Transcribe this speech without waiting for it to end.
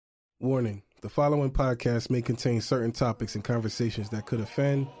Warning, the following podcast may contain certain topics and conversations that could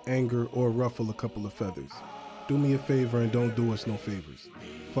offend, anger, or ruffle a couple of feathers. Do me a favor and don't do us no favors.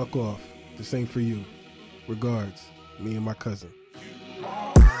 Fuck off. This ain't for you. Regards, me and my cousin.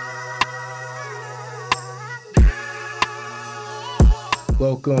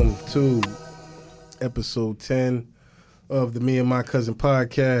 Welcome to episode 10 of the Me and My Cousin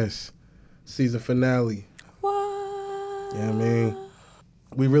podcast, season finale. What? Yeah, I mean,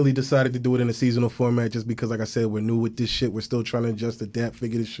 we really decided to do it in a seasonal format just because, like I said, we're new with this shit. We're still trying to adjust, adapt,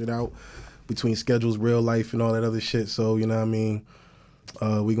 figure this shit out between schedules, real life, and all that other shit. So, you know what I mean?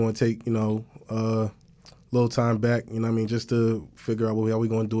 We're going to take, a little time back, you know what I mean, just to figure out how we're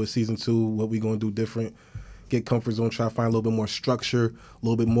going to do it season 2, what we're going to do different, get comfort zone, try to find a little bit more structure, a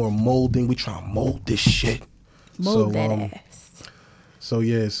little bit more molding. We try to mold this shit. Mold that ass. So,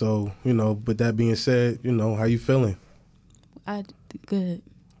 yeah, with that being said, how you feeling? Good.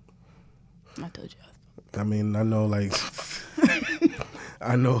 I told you. I mean, I know,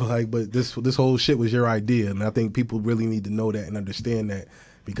 but this whole shit was your idea, and I think people really need to know that and understand that,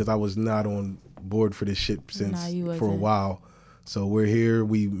 because I was not on board for this shit for a while. So we're here.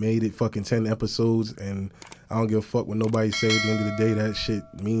 We made it fucking 10 episodes, and I don't give a fuck what nobody say. At the end of the day, that shit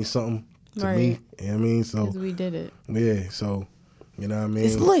means something to me. You know what I mean? So because we did it. Yeah. So you know what I mean?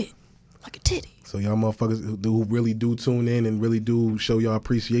 It's lit like a titty. So y'all motherfuckers who really do tune in and really do show y'all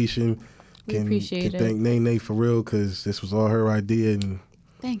appreciation can thank Nene for real, because this was all her idea, and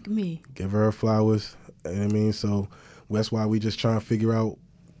thank me. Give her flowers. You know what I mean? So that's why we just trying to figure out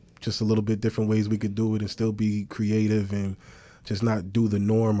just a little bit different ways we could do it and still be creative and just not do the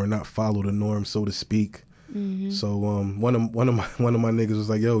norm or not follow the norm, so to speak. Mm-hmm. So one of my niggas was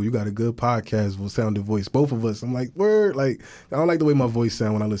like, "Yo, you got a good podcast with sounding voice." Both of us. I'm like, word. Like, I don't like the way my voice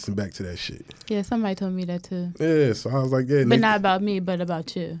sound when I listen back to that shit. Yeah, somebody told me that too. Yeah, so I was like, yeah. But not about me, but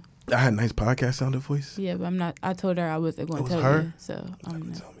about you. I had a nice podcast sounding voice. Yeah, but I'm not. I told her I wasn't going to tell her? you. So I'm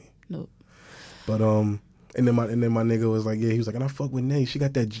not. Tell me. Nope. But and then my nigga was like, yeah, he was like, and I fuck with Nay. She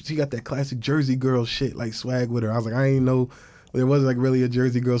got that classic Jersey girl shit, like swag with her. I was like, I ain't know there wasn't like really a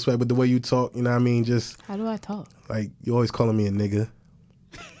Jersey girl swag, but the way you talk, you know what I mean? Just how do I talk? Like, you always calling me a nigga.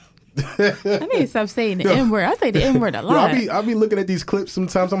 I need to stop saying the N-word. I say the N-word a lot. I be looking at these clips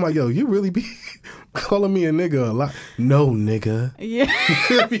sometimes. I'm like, yo, you really be calling me a nigga a lot? No, nigga. Yeah.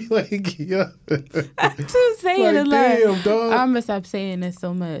 I be like, yeah. I do say it a lot. Damn, dog. I'm gonna stop saying it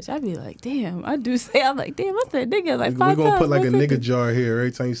so much. I be like, damn. I do say. I'm like, damn. I said nigga like 5 times. We're gonna put like a nigga jar here.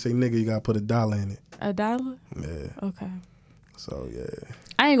 Every time you say nigga, you gotta put $1 in it. $1? Yeah. Okay. So yeah.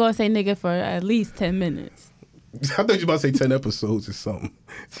 I ain't gonna say nigga for at least 10 minutes. I thought you were about to say 10 episodes or something.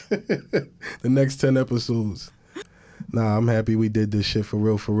 The next 10 episodes. Nah, I'm happy we did this shit for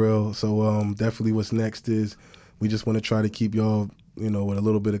real. So definitely what's next is we just want to try to keep y'all, with a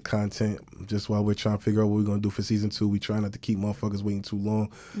little bit of content just while we're trying to figure out what we're going to do for season 2. We try not to keep motherfuckers waiting too long.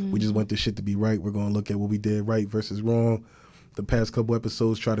 Mm-hmm. We just want this shit to be right. We're going to look at what we did right versus wrong. The past couple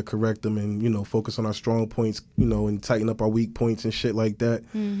episodes, try to correct them and, focus on our strong points, and tighten up our weak points and shit like that.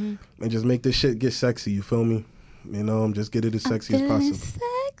 Mm-hmm. And just make this shit get sexy, you feel me? Just get it as sexy as possible.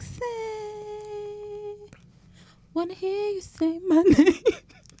 Sexy. Wanna hear you say my name,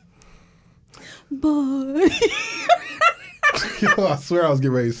 boy. Yo, I swear I was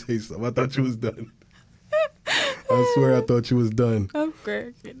getting ready to say something. I thought you was done. I swear I thought you was done. I'm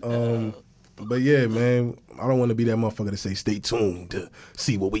cracking. But yeah, man, I don't want to be that motherfucker to say stay tuned to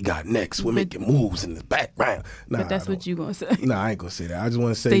see what we got next. We're making moves in the background. Nah, but that's what you gonna say. Nah, I ain't gonna say that. I just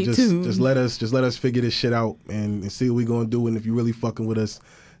want to say just let us figure this shit out and see what we gonna do. And if you really fucking with us,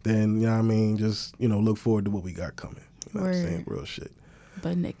 then you know what I mean, just look forward to what we got coming. You know what I'm saying? Real shit.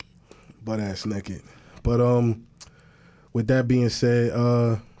 Butt naked. Butt ass naked. But with that being said,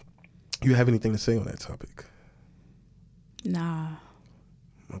 you have anything to say on that topic? Nah.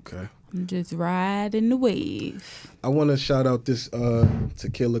 Okay. I'm just riding the wave. I want to shout out this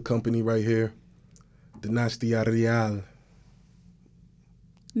tequila company right here, Dinastia Real.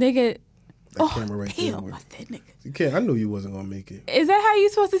 Nigga. That camera right damn, there. I said nigga. You can't. I knew you wasn't gonna make it. Is that how you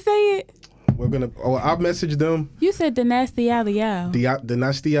supposed to say it? We're gonna. Oh, I messaged them. You said Dinastia Real.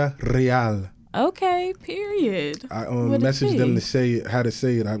 Dinastia Real. Okay. Period. I messaged them to say how to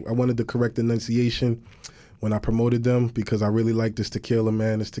say it. I wanted the correct enunciation when I promoted them, because I really like this tequila,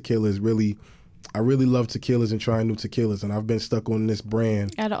 man. This tequila is really, I really love tequilas and trying new tequilas, and I've been stuck on this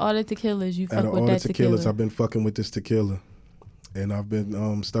brand. Out of all the tequilas, you fuck Out of with all that the tequila. tequilas, I've been fucking with this tequila, and I've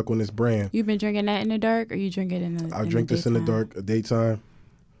been stuck on this brand. You been drinking that in the dark, or you drink it in the? I drink this in the dark, daytime.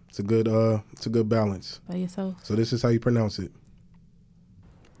 It's a good balance. By yourself. So this is how you pronounce it.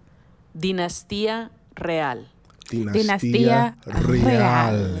 Dinastia Real. Dinastia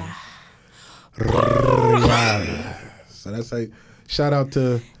Real. Real. So that's like, shout out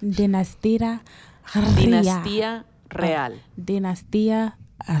to Dinastía Real. Dinastía Real. Dinastía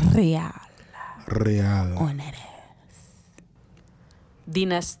Real. Real. Honores.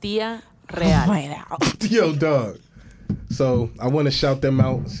 Dinastía Real. Real. Yo, dog. So I want to shout them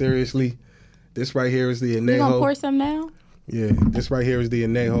out, seriously. This right here is the You gonna Anejo. pour some now? Yeah, this right here is the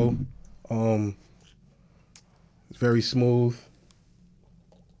Anejo. It's very smooth.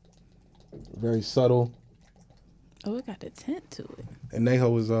 Very subtle. Oh, it got a tint to it.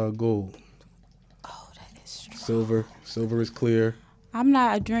 Anejo is gold. Oh, that is strong. Silver. Silver is clear. I'm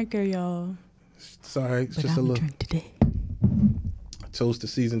not a drinker, y'all. It's all right. It's But just I'm a a little drink today. toast to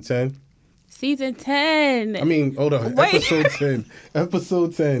season 10. Season 10. I mean, hold on. Wait. Episode 10.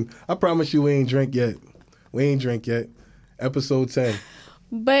 Episode 10. I promise you we ain't drink yet. We ain't drink yet. Episode 10.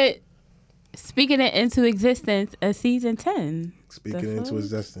 But speaking it into existence, a season 10. Speaking The into fuck?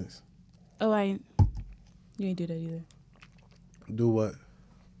 existence. Oh, you ain't do that either. Do what?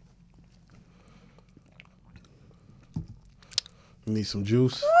 You need some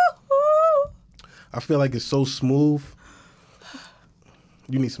juice? I feel like it's so smooth.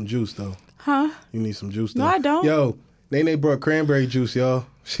 You need some juice, though. Huh? You need some juice, though. No, I don't. Yo, Nene brought cranberry juice, y'all.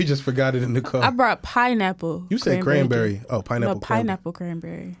 She just forgot it in the car. I brought pineapple. You said cranberry. juice. Oh, pineapple. No, cranberry. pineapple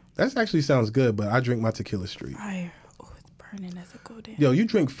cranberry. That actually sounds good, but I drink my tequila straight. Fire. Oh, it's burning as it go down. Yo, you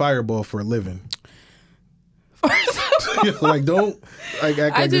drink Fireball for a living. Like, don't like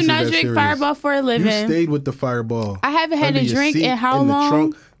act I like do this not is that drink serious. Fireball for a living. You stayed with the Fireball. I haven't had under a your drink seat in how in the long?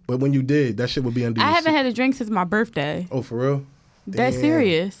 trunk, but when you did, that shit would be under your I haven't seat. had a drink since my birthday. Oh, for real? That's Damn.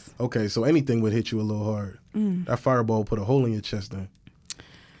 serious. Okay, so anything would hit you a little hard. That Fireball would put a hole in your chest then.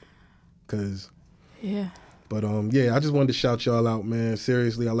 Yeah. But yeah, I just wanted to shout y'all out, man.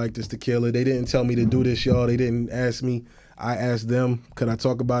 Seriously, I like this tequila. They didn't tell me to do this, y'all. They didn't ask me. I asked them, could I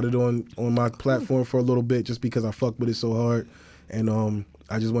talk about it on my platform for a little bit, just because I fuck with it so hard. And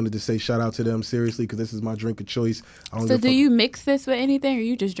I just wanted to say shout out to them, seriously, because this is my drink of choice. I don't So give a do fuck. you mix this with anything, or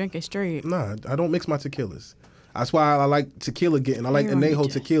you just drink it straight? Nah, I don't mix my tequilas. That's why I like tequila getting. I like You're on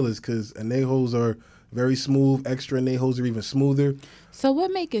Anejo the tequilas because Anejos are very smooth. Extra Anejos are even smoother. So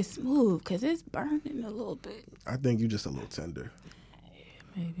what make it smooth? Cause it's burning a little bit. I think you just a little tender.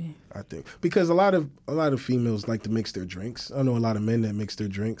 Maybe. I think because a lot of females like to mix their drinks. I know a lot of men that mix their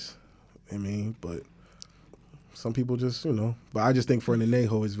drinks. I mean, but some people just But I just think for an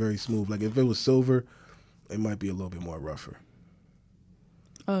Anejo, it's very smooth. Like if it was silver, it might be a little bit more rougher.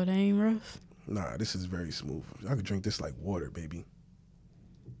 Oh, that ain't rough. Nah, this is very smooth. I could drink this like water, baby.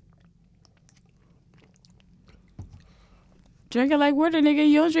 Drink it like water, nigga.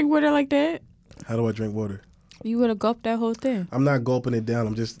 You don't drink water like that. How do I drink water? You would have gulped that whole thing. I'm not gulping it down.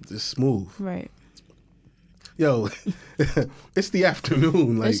 I'm just smooth. Right. Yo, it's the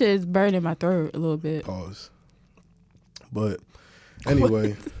afternoon. That Like, shit is burning my throat a little bit. pause. But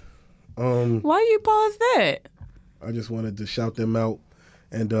anyway, Why you pause that? I just wanted to shout them out,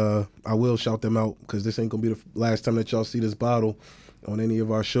 and I will shout them out because this ain't gonna be the last time that y'all see this bottle on any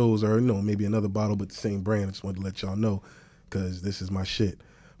of our shows, or maybe another bottle, but the same brand. I just wanted to let y'all know because this is my shit.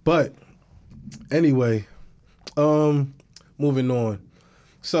 But anyway, moving on.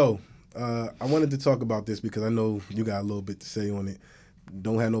 So I wanted to talk about this because I know you got a little bit to say on it.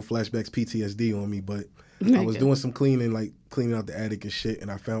 Don't have no flashbacks, PTSD on me, but I was doing some cleaning out the attic and shit, and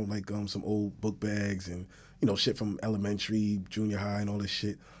I found like some old book bags and shit from elementary, junior high, and all this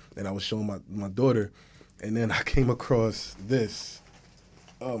shit. And I was showing my daughter, and then I came across this.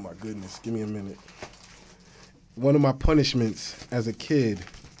 Oh my goodness, give me a minute. One of my punishments as a kid.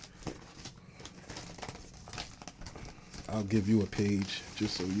 I'll give you a page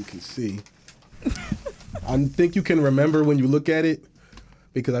just so you can see. I think you can remember when you look at it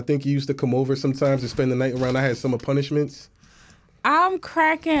because I think you used to come over sometimes to spend the night around. I had summer punishments. I'm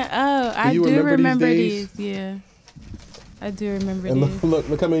cracking up. I you do remember remember these these. Yeah. I do remember And these.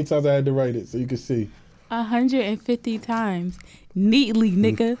 look how many times I had to write it so you can see. 150 times. Neatly,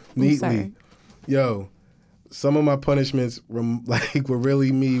 nigga. I'm Neatly. sorry. Yo, some of my punishments were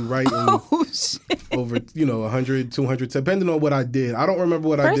really me writing Oh, shit. over 100, 200, depending on what I did. I don't remember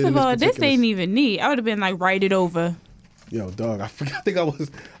what I First did. of all, in this ain't even neat. I would have been like, write it over. Yo, dog, I forgot. I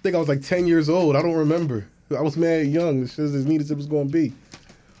think I was like 10 years old. I don't remember. I was mad young. It's just as neat as it was going to be.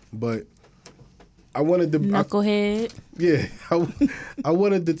 But I wanted to... Knucklehead. Yeah. I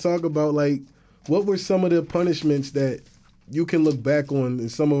wanted to talk about, like, what were some of the punishments that you can look back on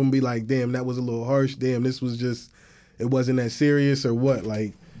and some of them be like, damn, that was a little harsh. Damn, this was just... It wasn't that serious or what?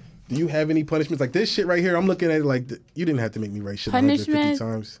 Like, do you have any punishments? Like, this shit right here, I'm looking at it like, you didn't have to make me write shit 150 Punishment?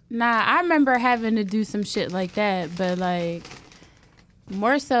 times. Nah, I remember having to do some shit like that, but like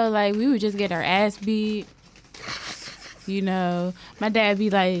more so like we would just get our ass beat. You know, my dad be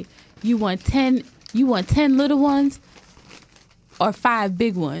like, "You want 10 little ones, or 5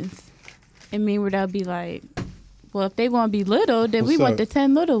 big ones?" And me and Wardell be like, "Well, if they want to be little, then we want the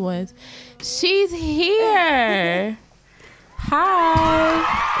 10 little ones." She's here. Hi.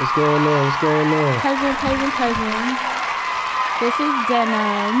 What's going on? What's going on? Cousin. This is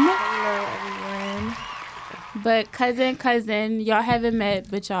Denim. Hello, everyone. But cousin, y'all haven't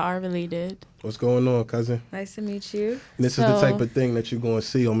met, but y'all are related. What's going on, cousin? Nice to meet you. And this is the type of thing that you're going to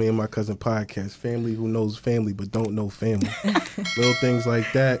see on Me and My Cousin podcast. Family who knows family but don't know family. Little things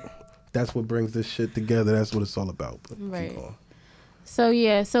like that. That's what brings this shit together. That's what it's all about. But right. So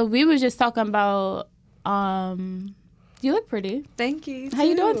we was just talking about, you look pretty. Thank you. How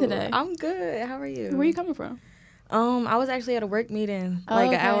you doing today? I'm good. How are you? Where you coming from? I was actually at a work meeting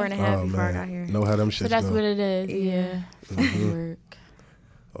an hour and a half before I got here. Know how them shits So that's go. what it is. Yeah. Work.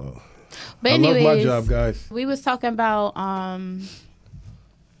 Oh. But I anyways, love my job, guys. we was talking about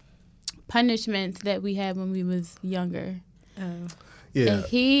punishments that we had when we was younger. Yeah. And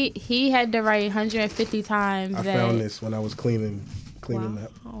he had to write 150 times. I found this when I was cleaning the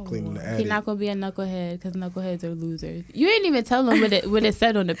attic. He's not gonna be a knucklehead because knuckleheads are losers. You didn't even tell him what it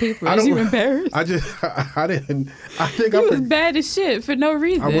said on the paper. Is you embarrassed? I think you was bad as shit for no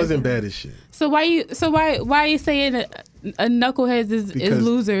reason. I wasn't bad as shit. So why you saying a knucklehead is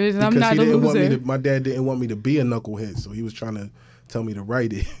losers and I'm not a loser? My dad didn't want me to be a knucklehead, so he was trying to tell me to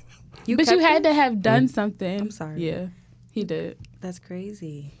write it. But you had to have done something. I'm sorry. Yeah, he did. That's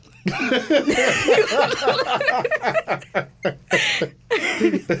crazy. Keep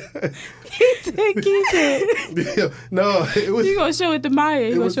it. No, it was. You gonna show it to Maya?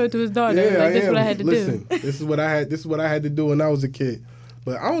 You gonna show it to his daughter? Yeah, like, this is what I had to Listen, do. This is what I had to do when I was a kid.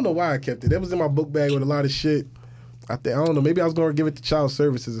 But I don't know why I kept it. That was in my book bag with a lot of shit. I don't know. Maybe I was gonna give it to child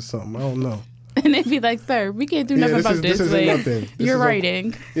services or something. I don't know. And they'd be like, "Sir, we can't do nothing about this. Isn't nothing. You're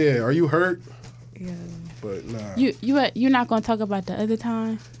writing." Yeah. Are you hurt? Yeah. But nah. You're not gonna talk about the other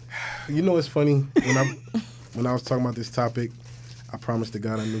time. You know, it's funny when I was talking about this topic. I promised to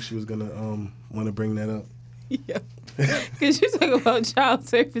God I knew she was gonna want to bring that up. Yeah. Because you talk about child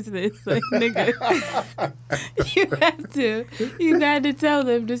services, like, nigga. You got to tell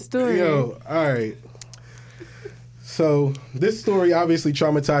them the story. Yo, all right. So this story obviously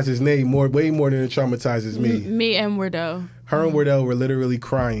traumatizes Nate way more than it traumatizes me. Me and Wardell. Her and Wardell were literally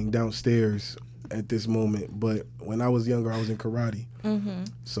crying downstairs at this moment. But when I was younger, I was in karate. Mm-hmm.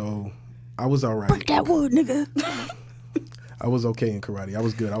 So I was all right. Break that wood, nigga. I was okay in karate. I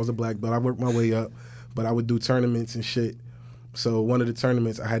was good. I was a black belt. I worked my way up, but I would do tournaments and shit. So one of the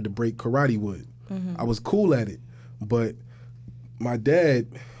tournaments, I had to break karate wood. Mm-hmm. I was cool at it, but my dad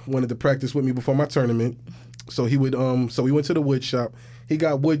wanted to practice with me before my tournament. So he would, so we went to the wood shop. He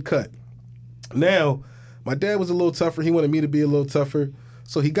got wood cut. Now, my dad was a little tougher. He wanted me to be a little tougher.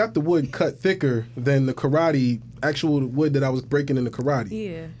 So he got the wood cut thicker than the karate, actual wood that I was breaking in the karate.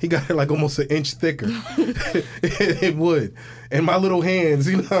 Yeah. He got it like almost an inch thicker in wood. And my little hands,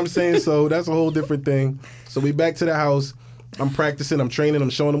 you know what I'm saying? So that's a whole different thing. So we back to the house. I'm practicing, I'm training, I'm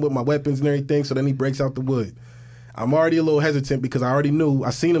showing him with my weapons and everything. So then he breaks out the wood. I'm already a little hesitant because I already knew, I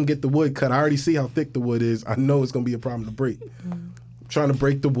seen him get the wood cut. I already see how thick the wood is. I know it's going to be a problem to break. I'm trying to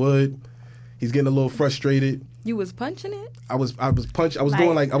break the wood. He's getting a little frustrated. You was punching it? I was punching.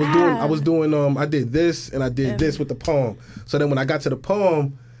 I did this and I did this with the palm. So then when I got to the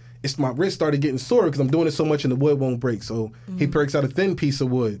palm, my wrist started getting sore because I'm doing it so much and the wood won't break. So he breaks out a thin piece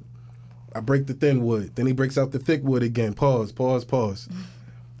of wood. I break the thin wood. Then he breaks out the thick wood again. Pause.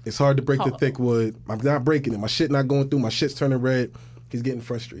 It's hard to break the thick wood. I'm not breaking it. My shit not going through. My shit's turning red. He's getting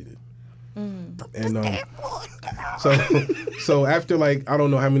frustrated. And so after like I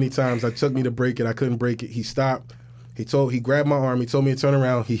don't know how many times it took me to break it, I couldn't break it. He stopped. He grabbed my arm. He told me to turn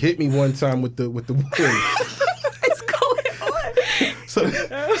around. He hit me one time with the wood. What's going on? So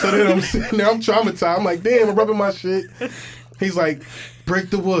then I'm sitting there. I'm traumatized. I'm like, damn, I'm rubbing my shit. He's like, break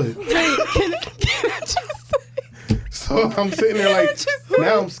the wood. Can I just say? So I'm sitting there like,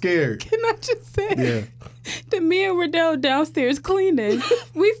 now I'm scared. Can I just say? Yeah. That me and Wardell downstairs cleaning.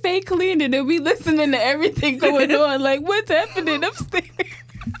 We fake cleaning and we listening to everything going on. Like, what's happening upstairs?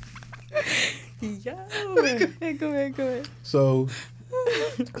 Yo. Go ahead. So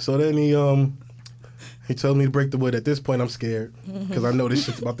then he told me to break the wood. At this point, I'm scared because I know this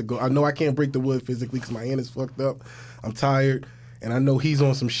shit's about to go. I know I can't break the wood physically because my hand is fucked up. I'm tired, and I know he's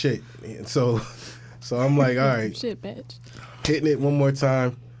on some shit. And so I'm like, all right, Shit, bitch. hitting it one more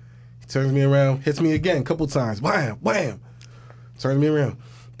time. He turns me around, hits me again a couple times. Wham, wham. Turns me around.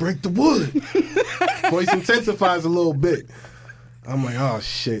 Break the wood. Voice intensifies a little bit. I'm like, oh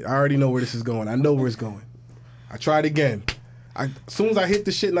shit, I already know where this is going. I know where it's going. I tried again. As soon as I hit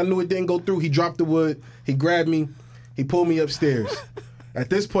the shit and I knew it didn't go through, he dropped the wood, he grabbed me, he pulled me upstairs. At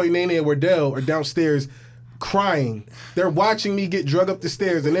this point, Nene and Wardell are downstairs crying. They're watching me get drug up the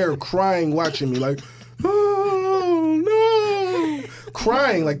stairs and they're crying watching me like, oh no.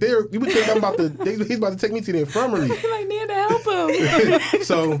 Crying like you would think he's about to take me to the infirmary. Like, Nana, help him.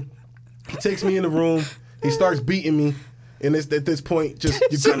 So he takes me in the room, he starts beating me. And it's at this point, just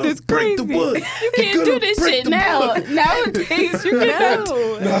you're gonna break the wood. You can't do this shit now. Nowadays, you can't.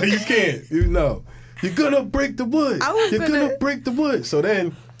 No, you can't. You're gonna break the wood. You're gonna break the wood. So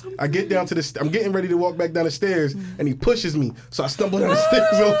then I get down to I'm getting ready to walk back down the stairs, and he pushes me. So I stumble down the stairs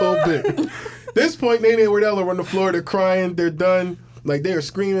a little bit. This point, Nene and Wardell are on the floor. They're crying. They're done. Like, they are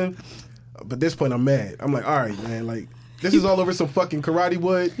screaming. But this point, I'm mad. I'm like, all right, man. Like, this is all over some fucking karate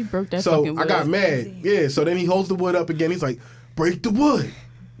wood. He broke that so fucking wood. I got mad. Yeah, so then he holds the wood up again. He's like, break the wood.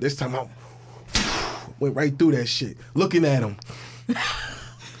 This time I went right through that shit, looking at him.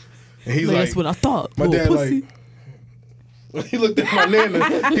 And he's like, that's what I thought. My dad pussy. like, he looked at my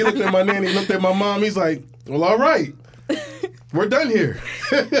nana. He looked at my nanny. He looked at my mom. He's like, well, all right. We're done here.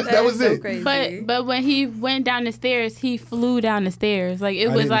 That was so it. crazy. But when he went down the stairs, he flew down the stairs. Like, it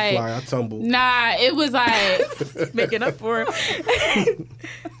I was didn't like, fly. I tumbled. nah, it was like Making up for him.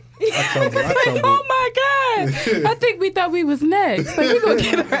 I tumbled. oh my God. I think we thought we was next. Like, we gonna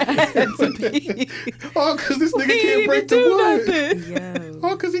get our ass beat. Oh, because this nigga We can't ain't break even the do wood. nothing. Yo.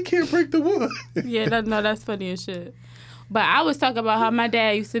 Oh, because he can't break the wood. Yeah, that's funny as shit. But I was talking about how my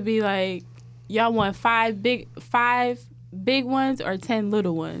dad used to be like, y'all want five big ones or 10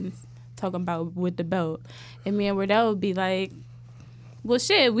 little ones? Talking about with the belt. And me and Wardell would be like, well,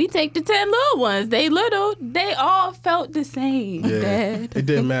 shit, we take the 10 little ones. They little. They all felt the same, Yeah, Dad. it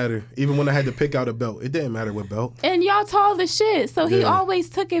didn't matter. Even when I had to pick out a belt, it didn't matter what belt. And y'all tall as shit, so he Yeah. always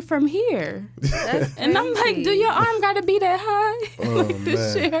took it from here. That's And I'm like, crazy. do your arm gotta be that high? Oh, Like,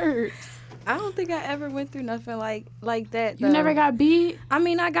 this man. shit hurts. I don't think I ever went through nothing like that. You though. never got beat? I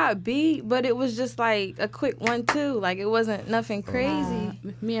mean, I got beat, but it was just like a quick 1-2. Like, it wasn't nothing crazy.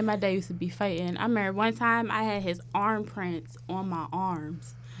 Me and my dad used to be fighting. I remember one time I had his arm prints on my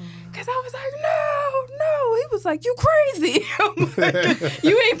arms. Cause I was like, no. He was like, you crazy. I'm like,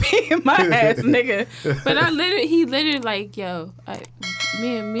 you ain't beating my ass, nigga. But he literally like, yo,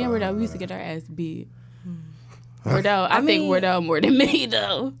 me and Wardell, we used to get our ass beat. Wardell, I think Wardell more than me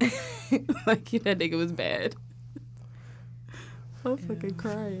though. Like, that nigga was bad. I'm fucking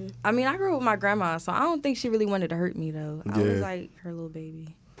crying. I mean, I grew up with my grandma, so I don't think she really wanted to hurt me, though. I was Yeah. like her little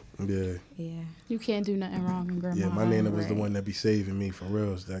baby. Yeah. Yeah. You can't do nothing wrong in grandma. Yeah, my nana was the Right. one that be saving me for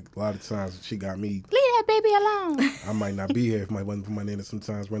real. It's like, a lot of times she got me. Leave that baby alone. I might not be here if my wasn't for my nana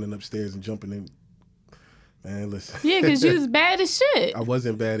sometimes running upstairs and jumping in. Man, listen. Yeah, because you was bad as shit. I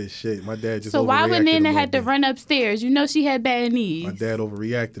wasn't bad as shit. My dad just So why would overreacted a Nana little had to bit. run upstairs? You know she had bad knees. My dad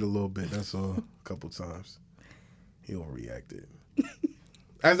overreacted a little bit. That's all. A couple times. He overreacted.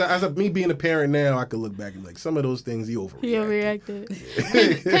 As me being a parent now, I could look back and be like, some of those things he overreacted. He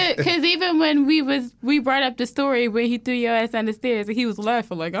overreacted. Because even when we brought up the story where he threw your ass down the stairs and he was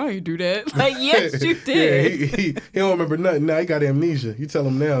laughing like, I ain't do that. Like, yes, you did. Yeah, he don't remember nothing. Now he got amnesia. You tell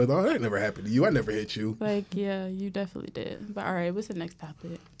him now, oh, that never happened to you. I never hit you. Like, yeah, you definitely did. But all right, what's the next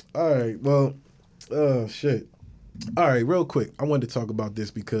topic? All right, well, shit. All right, real quick. I wanted to talk about this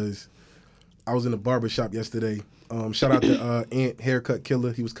because I was in the barber shop yesterday. Shout out to Ant Haircut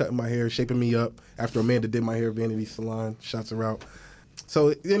Killer. He was cutting my hair, shaping me up after Amanda did my hair, Vanity Salon. Shots are out.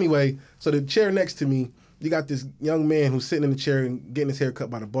 So anyway, so the chair next to me, you got this young man who's sitting in the chair and getting his hair cut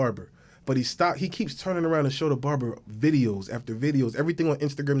by the barber. But he keeps turning around and show the barber videos after videos, everything on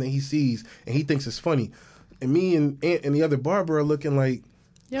Instagram that he sees, and he thinks it's funny. And me and Ant and the other barber are looking like,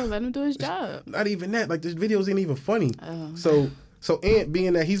 Yo, let him do his job. not even that. Like, this videos ain't even funny. Oh. So Ant,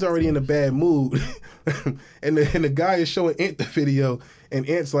 being that he's already in a bad mood, and the guy is showing Ant the video, and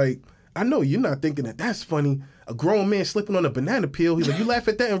Ant's like, I know you're not thinking that that's funny. A grown man slipping on a banana peel. He's like, you laugh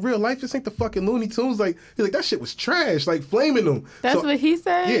at that in real life? This ain't the fucking Looney Tunes. Like, he's like, that shit was trash. Like, flaming him. That's So- what he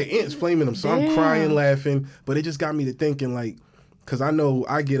said? Yeah, Ant's flaming him. So I'm Damn. crying, laughing, but it just got me to thinking, like, because I know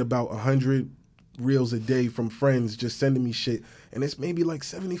I get about 100 reels a day from friends just sending me shit, and it's maybe like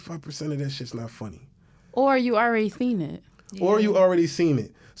 75% of that shit's not funny. Or you already seen it. Or you already seen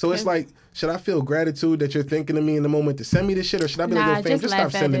it. So it's like, should I feel gratitude that you're thinking of me in the moment to send me this shit? Or should I be Nah, like, yo, fam, just just stop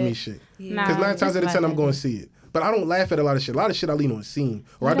laugh at sending it. me shit? Nah, Because 9 times just out of 10, laugh I'm at going it. to see it. But I don't laugh at a lot of shit. A lot of shit I lean on scene.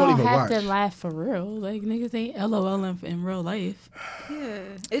 Or You I don't even have watch. to laugh for real. Like, niggas ain't LOL in real life. Yeah.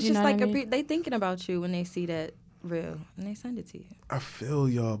 It's You just know like what I mean? they thinking about you when they see that. real, and they send it to you. I feel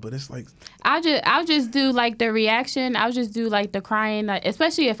y'all, but it's like I'll just do like the reaction. I'll just do like the crying, like,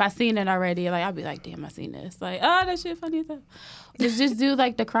 especially if I seen it already. Like I'll be like, damn, I seen this. Like, oh, that shit funny as hell. Just do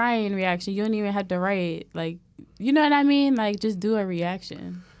like the crying reaction. You don't even have to write. Like, you know what I mean? Like, just do a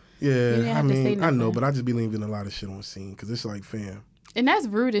reaction. didn't yeah. I have to say mean, I know, nothing. but I just be leaving a lot of shit on scene because it's like, fam. And that's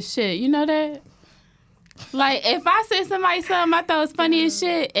rude as shit. You know that? Like, if I send somebody something I thought was funny as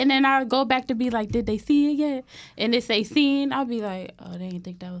shit, and then I go back to be like, did they see it yet? And they say seen, I'll be like, oh, they didn't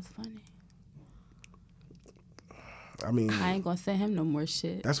think that was funny. I mean, I ain't gonna send him no more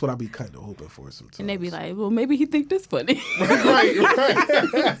shit. that's what I be kind of hoping for sometimes. And they be like, well, maybe he think this funny.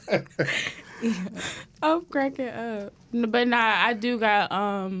 right. I'm cracking up. But nah, I do got,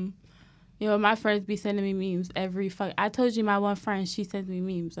 you know, my friends be sending me memes every fuck. I told you my one friend, she sends me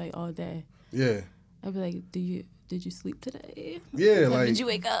memes like all day. Yeah. I'd be like, did you sleep today? Yeah, like, did you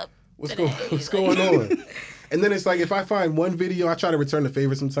wake up? what's going on? And then it's like, if I find one video, I try to return the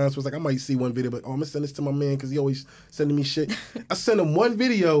favor sometimes. So it's like, I might see one video, but, oh, I'm going to send this to my man because he always sending me shit. I send him one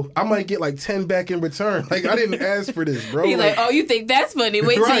video, I might get like 10 back in return. Like, I didn't ask for this, bro. He like, oh, you think that's funny?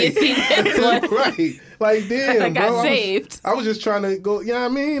 Wait till you see this one. Right. Like, damn, I got bro. saved. I was just trying to go, you know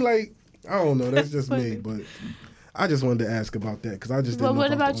what I mean? Like, I don't know. That's just me. But I just wanted to ask about that because I just didn't Well, know.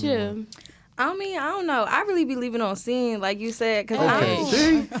 what if I was about the only one. you? I mean, I don't know. I really be leaving on scene, like you said, because Okay.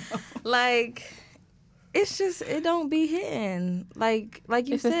 See? like, it's just, it don't be hitting. Like you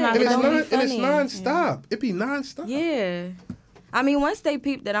If it's said, not it And don't be it's funny. nonstop. It be nonstop. Yeah. I mean, once they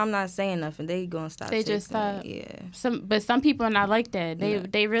peep that I'm not saying nothing, they gonna stop. They just texting stop. me. Yeah. Some people are not like that. Yeah.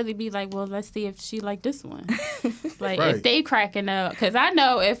 They really be like, well, let's see if she like this one. Like Right. if they cracking up, because I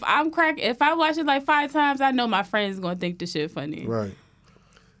know if I watch it like 5 times, I know my friend's gonna think the shit funny. Right.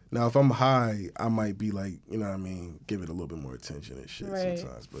 Now, if I'm high, I might be like, you know what I mean, give it a little bit more attention and shit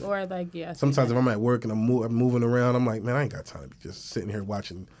sometimes. But Or like yeah. sometimes if I'm at work and I'm moving around, I'm like, man, I ain't got time to be just sitting here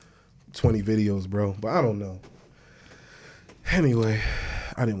watching 20 videos, bro. But I don't know. Anyway,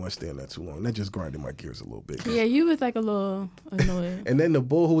 I didn't want to stay on that too long. That just grinded my gears a little bit. Yeah, you was like a little annoyed. And then the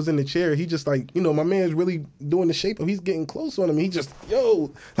bull who was in the chair, he just like, you know, my man's really doing the shape of, he's getting close on him. He just,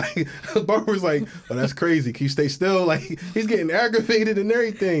 yo, like, Barbara's like, oh, that's crazy. Can you stay still? Like, he's getting aggravated and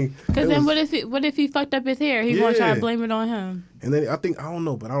everything. Because It then was- what if he fucked up his hair? He gonna try Yeah. to blame it on him. And then I don't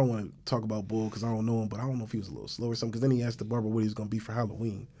know, but I don't want to talk about Bull because I don't know him, but I don't know if he was a little slow or something. Because then he asked the barber what he was going to be for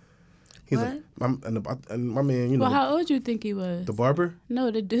Halloween. He's What? like, and my man, you know, Well, how old you think he was? the barber?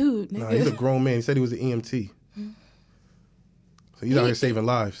 No, the dude. Nigga. Nah, he's a grown man. He said he was an EMT. So he's out here saving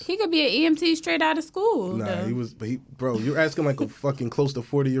lives. He could be an EMT straight out of school. Nah, though. bro, you're asking like a fucking close to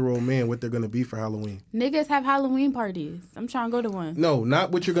 40-year-old man what they're going to be for Halloween. Niggas have Halloween parties. I'm trying to go to one. No,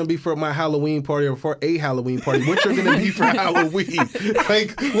 not what you're going to be for my Halloween party or for a Halloween party. What you're going to be for Halloween.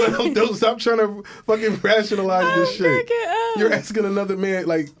 Like, don't stop trying to fucking rationalize this shit. cracking up. You're asking another man,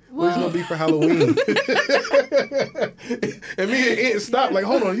 like, what he's going to be for Halloween. And me and Aunt stopped, like,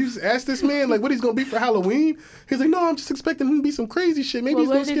 hold on, you just asked this man, like, what he's going to be for Halloween? He's like, no, I'm just expecting him to be some crazy shit. Maybe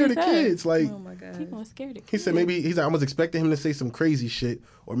Well, he's going to what did scare he the say? kids. Like, Oh my He god. gonna scare the kid. he said he's like, I was expecting him to say some crazy shit,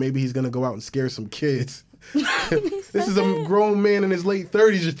 or maybe he's going to go out and scare some kids. This is a grown man in his late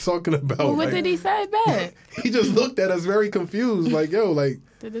 30s you're talking about. Well, what Like, did he say back? he just looked at us very confused, like, yo, like,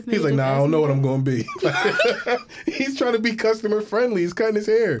 Did this he's nigga like, just nah, I ask don't know me what I'm going to be. He's trying to be customer friendly. He's cutting his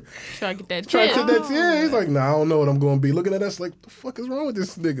hair. Trying to get that Trying tip. to that, yeah, he's like, nah, I don't know what I'm going to be. Looking at us like, the fuck is wrong with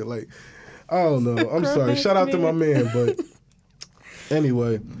this nigga? Like, I don't know. I'm sorry. Shout out to my man, but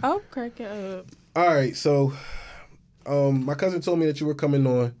anyway. I'm cracking up. All right, so my cousin told me that you were coming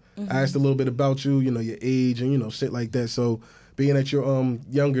on. I asked a little bit about you, you know, your age and, you know, shit like that. So being that you're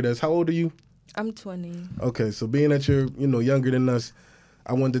younger, how old are you? I'm 20. Okay, so being that you're, you know, younger than us,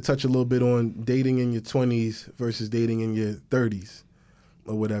 I wanted to touch a little bit on dating in your 20s versus dating in your 30s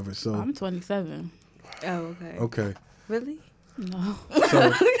or whatever. So I'm 27. Oh, okay. okay. Really? No.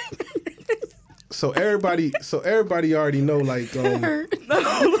 So everybody already know, like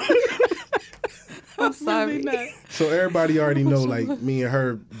I'm sorry. so everybody already know, like, me and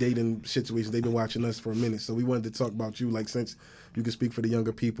her dating situations. They've been watching us for a minute, so we wanted to talk about you, like, since you can speak for the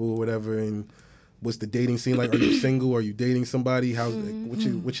younger people or whatever. And what's the dating scene like? Are you single? Are you dating somebody? How's what's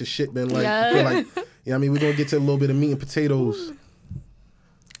your shit been like? Yeah. You feel like, I mean, we're gonna get to a little bit of meat and potatoes.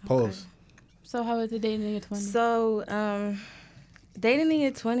 Pause. So how is it dating in your 20s? So, dating in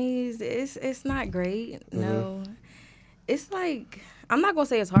your 20s, it's not great. No. It's like, I'm not going to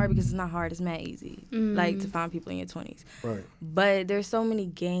say it's hard because it's not hard. It's mad easy, like, to find people in your 20s. Right. But there's so many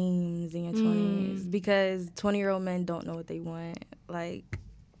games in your 20s because 20-year-old men don't know what they want. Like,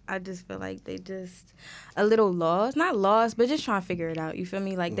 I just feel like they just a little lost. Not lost, but just trying to figure it out. You feel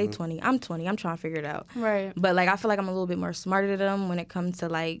me? Like, they 20. I'm 20. I'm trying to figure it out. Right. But, like, I feel like I'm a little bit more smarter than them when it comes to,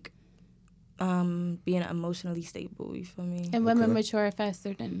 like, being emotionally stable. You feel me? And women mature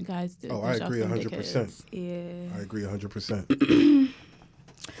faster than guys do. Oh, I agree 100%. Yeah. I agree 100%.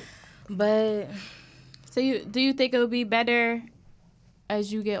 But So do you think it'll be better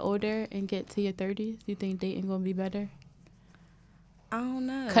as you get older and get to your 30s? Do you think dating gonna be better? I don't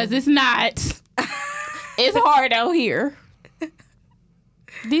know. Cause it's not. It's hard out here.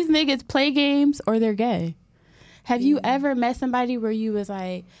 These niggas play games or they're gay. Have you ever met somebody where you was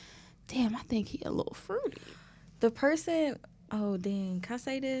like, damn, I think he a little fruity? The person, oh, dang, can I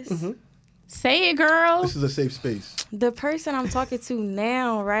say this? Mm-hmm. Say it, girl. This is a safe space. The person I'm talking to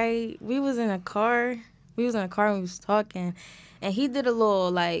now, right? We was in a car and we was talking. And he did a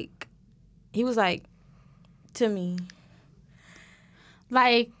little, like, he was like, to me.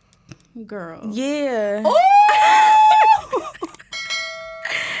 Like, girl. Yeah.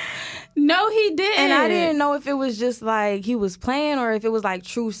 No, he didn't. And I didn't know if it was just, like, he was playing or if it was, like,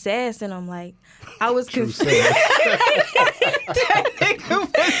 true sass. And I'm like, I was confused. That nigga was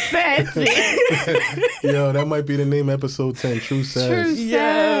sassy. Yo, that might be the name, episode 10, True Sass. True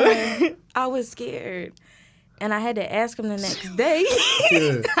sass. I was scared. And I had to ask him the next day.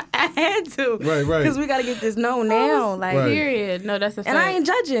 Yeah. I had to. Right. Because we got to get this known now. Like, Right. Period. No, that's a fact. and I ain't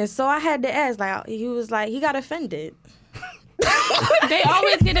judging. So I had to ask. Like, he was like, he got offended. They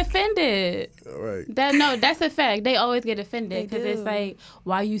always get offended. All right. That's a fact. They always get offended They because it's do. like,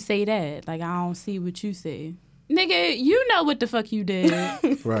 why you say that? Like, I don't see what you say. Nigga, you know what the fuck you did.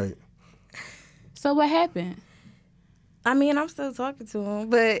 Right. So what happened? I mean, I'm still talking to him,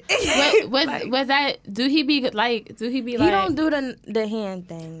 but Was that? Do he be like? he don't do the hand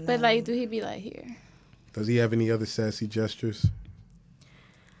thing. But no. like, do he be like here? Does he have any other sassy gestures?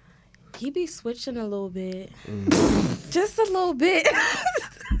 He be switching a little bit, just a little bit.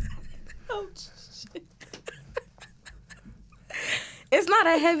 Oh shit. It's not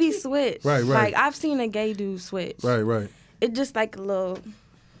a heavy switch. Right. Like, I've seen a gay dude switch. Right. It just like a little.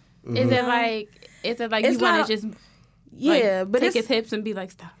 Is it like? Is it like It's you want not- to just Yeah, like, but take it's his hips and be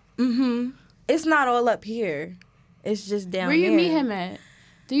like, stop? it's not all up here. It's just down Where you there. meet him at?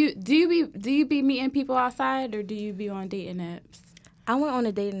 Do you be meeting people outside or do you be on dating apps? I went on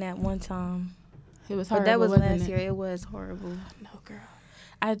a dating app one time, It was but horrible. that was wasn't last it? year. It was horrible. No,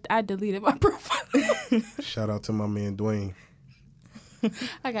 girl. I deleted my profile. Shout out to my man Dwayne.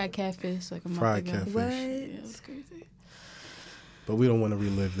 I got catfish like a month Fried ago. catfish. What? Yeah, it was crazy. But we don't want to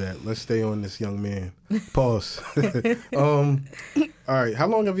relive that. Let's stay on this young man. Pause. All right. How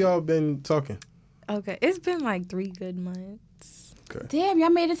long have y'all been talking? Okay, it's been like 3 good months. Okay. Damn, y'all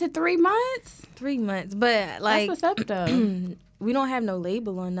made it to 3 months? 3 months, but like That's what's up, though. we don't have no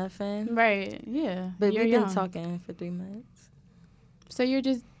label or nothing. Right, yeah. But you're we've young. been talking for 3 months. So you're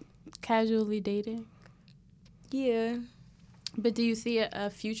just casually dating? Yeah. But do you see a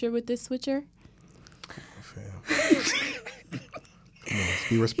future with this switcher? Fam. Come on, let's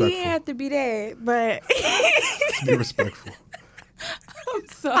be He respectful. didn't have to be that, but Let's be respectful. I'm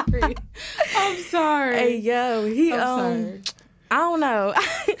sorry. I'm sorry. hey yo, he I'm sorry. I don't know.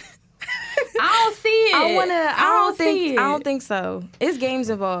 I don't see it. I don't think so. It's games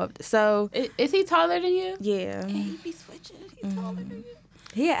involved. So Is he taller than you? yeah. He be switching. He's taller than you.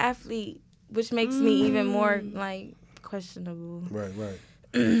 He an athlete, which makes me even more like questionable. Right.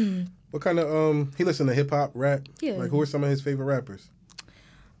 What kind of he listen to hip hop, rap? Yeah. Like, who are some of his favorite rappers?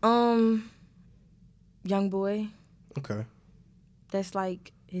 Young boy. Okay. That's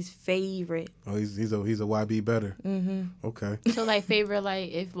like his favorite. Oh, he's a YB better. Okay. So like favorite,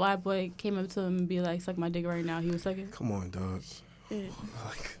 like if white boy came up to him and be like, suck my dick right now, he would suck it? Come on, dog. You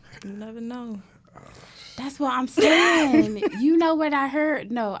never know. That's what I'm saying. You know what I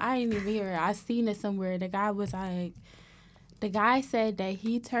heard? No, I didn't even hear it. I seen it somewhere. The guy said that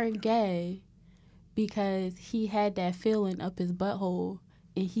he turned gay because he had that feeling up his butthole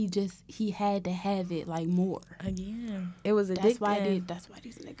and he had to have it like more. Again, it was That's addictive. why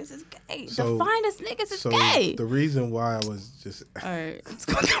these niggas is gay. So- the finest niggas is So gay. the reason why I was just All right.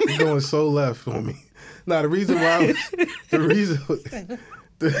 you're going so left on me. Nah, the reason why I was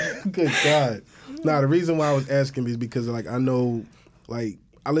good God. Nah, the reason why I was asking is because like I know like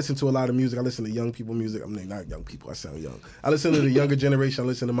I listen to a lot of music. I listen to young people music. I mean, not young people. I sound young. I listen to the younger generation. I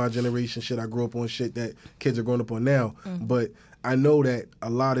listen to my generation shit. I grew up on shit that kids are growing up on now. But I know that a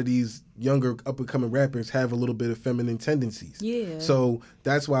lot of these younger up-and-coming rappers have a little bit of feminine tendencies. Yeah. So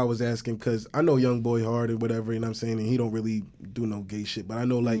that's why I was asking, because I know Young Boy Hard and whatever, you know what I'm saying, and he don't really do no gay shit. But I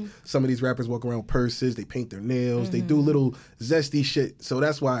know, like, some of these rappers walk around with purses, they paint their nails, they do little zesty shit. So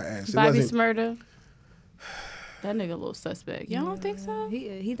that's why I asked. Bobby Smurda. That nigga a little suspect. Y'all don't think so?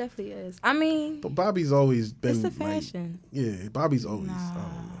 He definitely is. I mean, But Bobby's always been, it's the like, fashion. yeah, Bobby's always,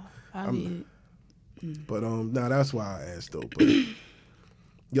 I don't know. Bobby. But nah, that's why I asked though. But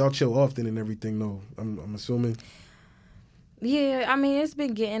y'all chill often and everything though. I'm assuming. Yeah, I mean, it's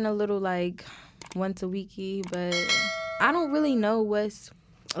been getting a little like once a weeky, but I don't really know what's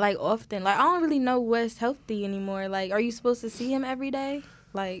like often. Like I don't really know what's healthy anymore. Like, are you supposed to see him every day?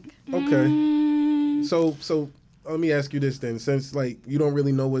 Like, Okay. So let me ask you this then. Since like you don't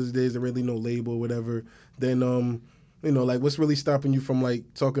really know what it is, there really no label or whatever, then you know, like what's really stopping you from like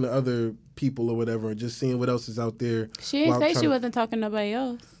talking to other people or whatever and just seeing what else is out there? She didn't say she wasn't talking to nobody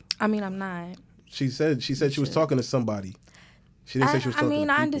else. I mean, I'm not. She said she was talking to somebody. She didn't say she was talking to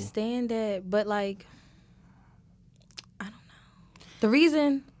people. I understand that, but like, I don't know. The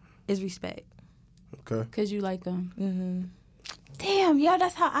reason is respect. Okay. Cause you like them. Mm-hmm. Damn, yo,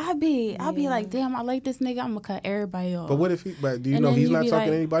 that's how I be. I be like, damn, I like this nigga. I'm gonna cut everybody off. But what if he? But do you And know then he's you not be talking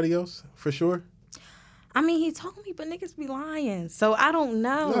to like- anybody else for sure? I mean, he told me, but niggas be lying, so I don't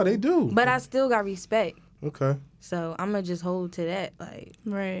know. No, they do. But I still got respect, Okay. so I'm gonna just hold to that. Like,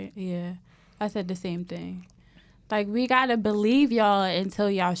 Right, yeah. I said the same thing. Like, we gotta believe y'all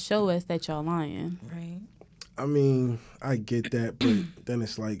until y'all show us that y'all lying. right? I mean, I get that, but then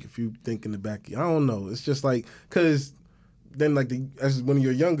it's like if you think in the back, I don't know. It's just like because then like as when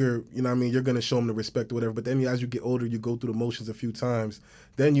you're younger, you know what I mean, you're gonna show them the respect or whatever. But then as you get older, you go through the motions a few times.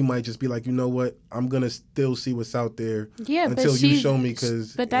 Then you might just be like, you know what, I'm gonna still see what's out there Yeah, until but you she's- show me.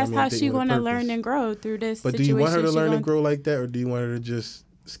 Because But that's how she going gonna learn and grow through this But do situation. you want her to she learn gonna- and grow like that, or do you want her to just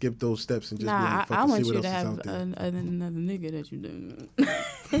skip those steps and just be Nah, like, fuck I it, want see what you to else is have out there? another nigga that you do.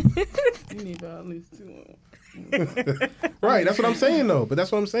 You need at least two. Right, that's what I'm saying though. But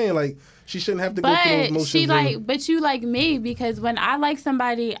that's what I'm saying. Like she shouldn't have to go through those But motions. she and- like, but you like me because when I like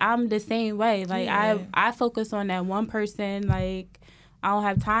somebody, I'm the same way. Like Yeah. I focus on that one person. Like I don't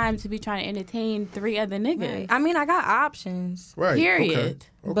have time to be trying to entertain 3 other niggas. Right. I mean, I got options. right. Period.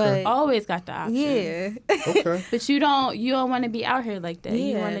 Okay. But Always got the option. yeah, Okay. But you don't want to be out here like that. You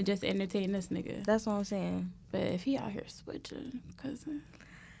Yeah. want to just entertain this nigga. that's what I'm saying. But if he out here switching, cousin,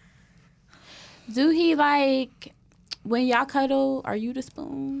 do he like when y'all cuddle? Are you the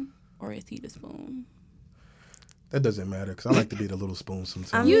spoon or is he the spoon? That doesn't matter because I like to be the little spoon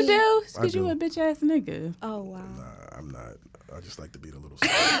sometimes. You do? I Cause you do. a bitch ass nigga. Oh wow. I'm not. I just like to be the little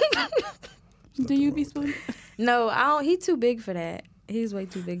spoon. Do you be spoon? No, I don't. He too big for that. He's way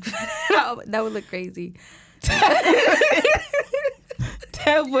too big for that. That would look crazy.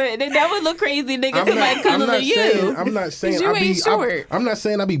 That would look crazy, nigga. Somebody cuddling you. I'm not saying you I be. ain't short. I'm not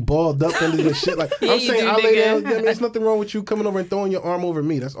saying I be balled up under this shit. Like Yeah, I'm you saying, do, I lay down. nigga. I mean, there's nothing wrong with you coming over and throwing your arm over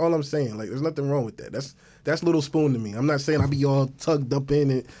me. That's all I'm saying. Like there's nothing wrong with that. That's little spoon to me. I'm not saying I be all tugged up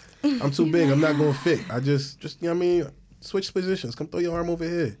in it. I'm too big. I'm not gonna fit. I just you know what I mean. Switch positions. Come throw your arm over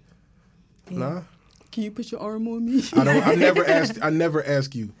here. Nah. Can you put your arm on me? I don't. I never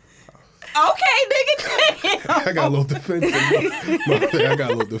ask you. Okay, nigga. I got a little defensive. My bad, I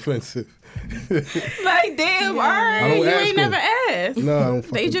got a little defensive. Like, damn, all right. I don't You ask ain't them. never asked. No, I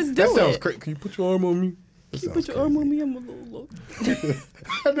don't. They just do That sounds it. crazy. Can you put your arm on me? You put your arm on me, I'm a little low.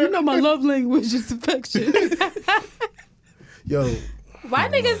 You know my love language is affection. Yo, Why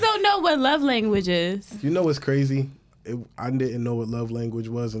niggas don't know what love language is? you know what's crazy? I didn't know what love language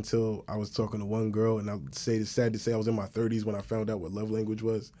was until I was talking to one girl, and it's sad to say I was in my 30s when I found out what love language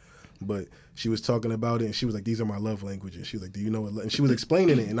was. But she was talking about it, and she was like, "These are my love languages." She was like, "Do you know what?" And she was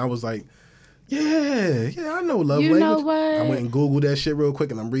explaining it, and I was like, "Yeah, I know love You language." know what? I went and Googled that shit real quick,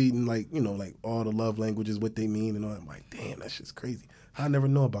 and I'm reading like all the love languages, what they mean, and all. I'm like, "Damn, that shit's crazy." I never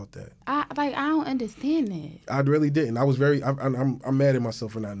know about that. I don't understand it. I really didn't. I was I'm mad at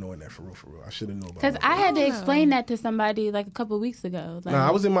myself for not knowing that for real. I should have known about Because it. I had to explain that to somebody like a couple weeks ago. Like, Nah,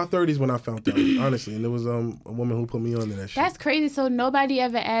 I was in my 30s when I found out, honestly, and there was a woman who put me on to that shit. that's crazy. So nobody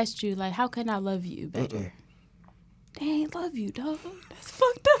ever asked you, like, how can I love you better? They ain't love you, dog. That's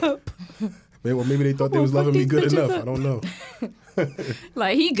fucked up. Maybe they thought they I'ma was fuck loving me these good bitches enough. up. I don't know.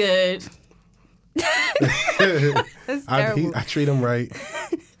 Like, he good. That's terrible. I treat him right.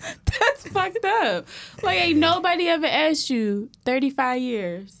 That's fucked up. Like, ain't nobody ever asked you 35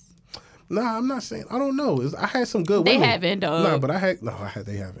 years. Nah, I'm not saying. I don't know. I had some good They women. haven't, though. Nah, but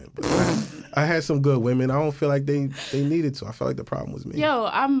they haven't. But I had some good women. I don't feel like they needed to. I felt like the problem was me. Yo,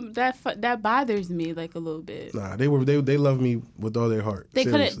 that bothers me like a little bit. Nah, they love me with all their heart. They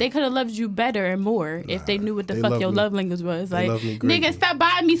Seriously. could have loved you better and more if they knew what the they fuck love your me. love language was. They Like, love me greatly. nigga, stop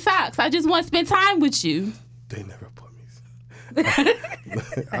buying me socks. I just want to spend time with you. They never put me.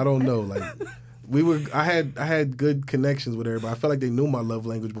 I don't know. Like I had good connections with everybody. I felt like they knew my love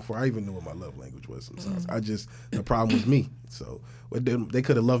language before I even knew what my love language was. Sometimes the problem was me. So they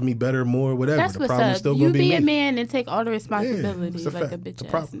could have loved me better, more, whatever. That's the what's problem up. is still You gonna be be me. a man and take all the responsibility it's a like a fact. bitch The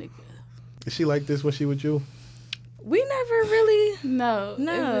ass problem. nigga. Is she like this when she with you? We never really. No.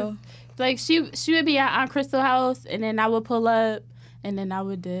 No. It was, like she would be at Aunt Crystal house and then I would pull up and then I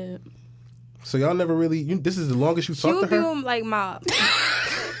would dip. So y'all never really. This is the longest you She talked would to be her. on like my.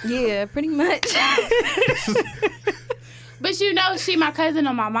 Yeah, pretty much. But you know, she my cousin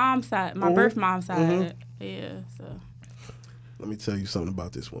on my mom's side, my birth mom's side. Mhm. Yeah, so. Let me tell you something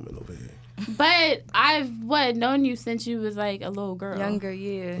about this woman over here. But I've known you since you was like a little girl. Younger,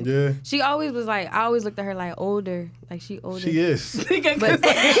 yeah. Yeah, She always was like, I always looked at her like older. Like she older. she is. But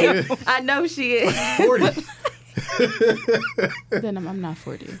She is. I know she is. 40. Then I'm not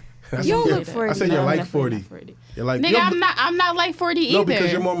 40. That's You don't okay. look 40. I said No, you're I'm like definitely 40. not 40. You're like Nigga, I'm not like 40 either. No,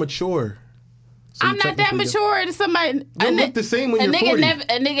 because you're more mature. So I'm you not that technically- mature to somebody. You'll look the same when a you're nigga 40. never,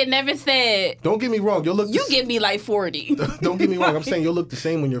 a nigga never said Don't get me wrong. You'll look. you give me like 40. Don't get me wrong. I'm saying you'll look the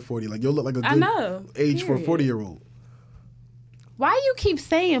same when you're 40. Like you'll look like a I good know. age for a Period. 40-year-old. Why you keep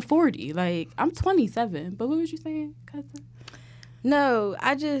saying 40? Like I'm 27. But what was you saying, cousin? No,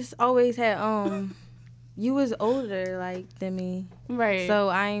 I just always had you was older like than me. Right. So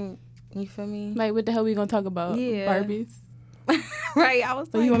I ain't, you feel me? like what the hell we gonna talk about? Yeah. Barbies. Right. I was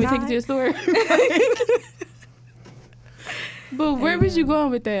So like, you want me to take you to the store? But where was you going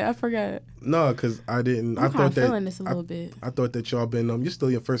with that? I forgot. No, because I didn't. I I'm thought that. feeling this a little bit. I thought that y'all been. You're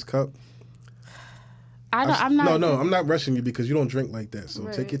still your first cup. I'm not. No, I'm not rushing you because you don't drink like that. So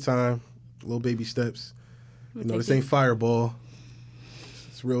Right. take your time, little baby steps. You know, take this it. ain't Fireball.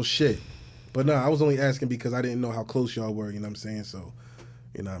 It's real shit. But no, I was only asking because I didn't know how close y'all were. You know what I'm saying? So,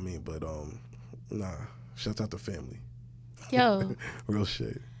 you know what I mean. But nah. Shout out to family. Yo, Real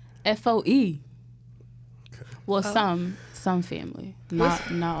shit. FOE. Well, Oh. some family, not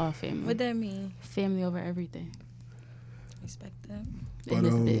all family. What that mean? Family over everything. Respect that. In But,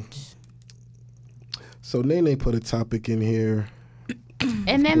 this um, bitch. So Nene put a topic in here.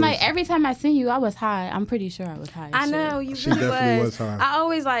 And then like every time I seen you, I was high. I'm pretty sure I was high. as I shit. know you She really definitely was high. I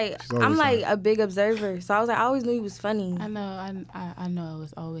always like. She's always I'm like high. a big observer, so I was like, I always knew he was funny. I know. I know. I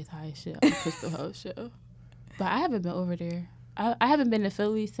was always high as shit on the Crystal House show, but I haven't been over there. I haven't been to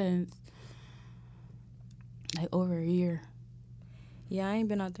Philly since like over a year. Yeah, I ain't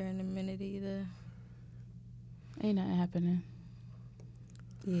been out there in a minute either. Ain't nothing happening.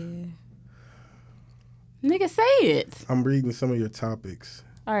 Yeah. Nigga, say it. I'm reading some of your topics.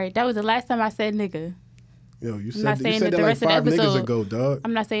 All right, that was the last time I said nigga. Yo, you not said, saying you that said the that like rest of the 5 niggas episode- ago, dog.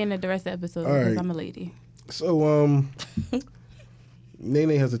 I'm not saying it the rest of the episode All because right. I'm a lady. So,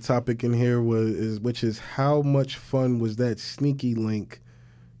 Nene has a topic in here which is how much fun was that sneaky link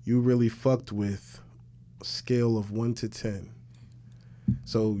you really fucked with? Scale of 1 to 10.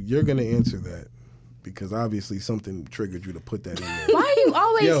 So you're gonna answer that because obviously something triggered you to put that in there. Why you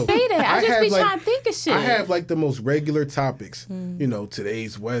always Yo, say that? I I just have, be like- trying to think of shit. I have like the most regular topics. You know,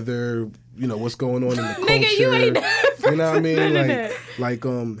 today's weather. You know what's going on in the culture. Nigga, you ain't You know what I mean? none of Like,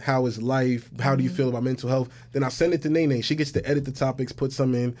 that. how is life? How do you feel about mental health? Then I send it to Nene. She gets to edit the topics, put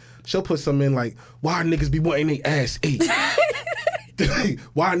some in. She'll put some in like, why niggas be wanting they ass ate?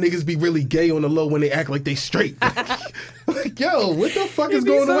 Why niggas be really gay on the low when they act like they straight? Like, yo, what the fuck is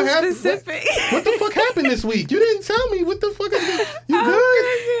going on? What happened? What the fuck happened this week? You didn't tell me. What the fuck is you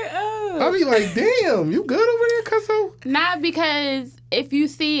good? I be like, damn, you good over there, cuzzo? Not because if you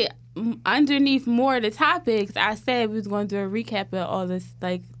see underneath more of the topics, I said we was going to do a recap of all this,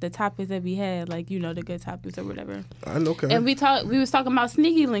 like the topics that we had, like, you know, the good topics or whatever. Okay. And we was talking about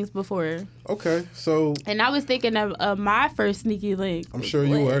sneaky links before, Okay, so and I was thinking of my first sneaky link. I'm was sure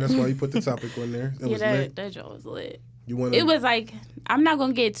you lit. were. That's why you put the topic on there. It Yeah, was lit. that joint was lit. You want It was like, I'm not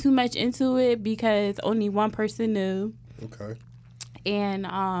gonna get too much into it because only one person knew, Okay. and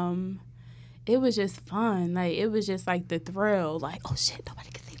it was just fun. Like it was just like the thrill. Like, oh shit, nobody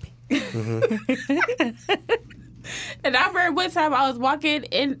can see me. And I remember one time I was walking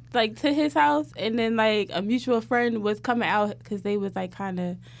in like to his house, and then like a mutual friend was coming out because they was like kind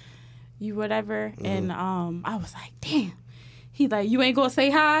of you whatever, and I was like, damn. He like, you ain't gonna say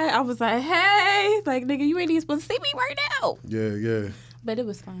hi? I was like, hey, like nigga, you ain't even supposed to see me right now. Yeah. But it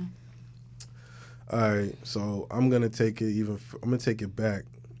was fun. All right, so I'm gonna take it I'm gonna take it back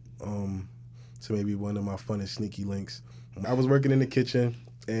to maybe one of my funnest sneaky links. I was working in the kitchen,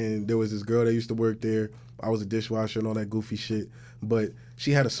 and there was this girl that used to work there. I was a dishwasher and all that goofy shit, but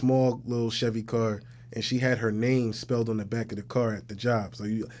she had a small little Chevy car, and she had her name spelled on the back of the car at the job. So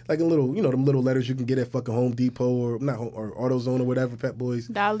you like a little, them little letters you can get at fucking Home Depot or AutoZone or whatever, Pep Boys.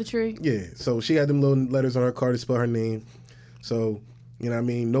 Dollar Tree. Yeah, so she had them little letters on her car to spell her name. So, you know what I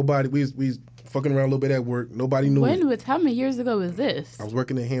mean? Nobody, we was fucking around a little bit at work. Nobody knew it. How many years ago was this? I was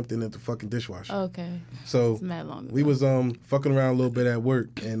working in Hampton at the fucking dishwasher. Okay. So It's mad long ago. we was fucking around a little bit at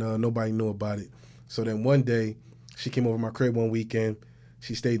work, and nobody knew about it. So then one day, she came over to my crib one weekend.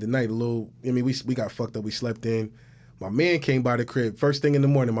 She stayed the night we got fucked up. We slept in. My man came by the crib first thing in the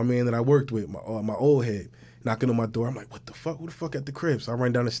morning. My man that I worked with, my old head, knocking on my door. I'm like, what the fuck? Who the fuck at the crib? So I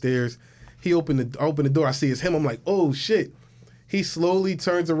run down the stairs. I open the door. I see it's him. I'm like, oh shit. He slowly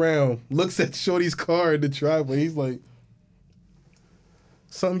turns around, looks at Shorty's car in the driveway. He's like,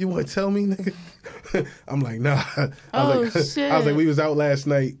 something you want to tell me, nigga? I'm like, nah. Shit. I was like, we was out last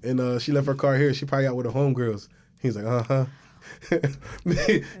night, and she left her car here. She probably out with her homegirls. He's like, uh-huh.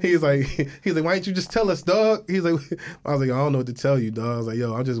 he's like, why didn't you just tell us, dog? He's like, I was like, I don't know what to tell you, dog. I was like,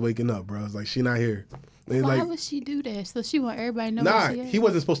 yo, I'm just waking up, bro. I was like, she not here. And Why like, would she do that? So she want everybody to know nah, where she at? he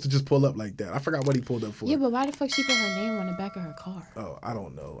wasn't supposed to just pull up like that. I forgot what he pulled up for. Yeah, but why the fuck she put her name on the back of her car? Oh, I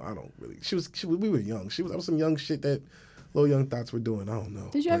don't know. I don't really. We were young. That was some young shit that little young thoughts were doing. I don't know.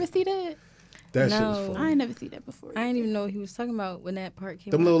 Did you ever see that? That shit No. was funny. I ain't never seen that before. I didn't even know what he was talking about when that part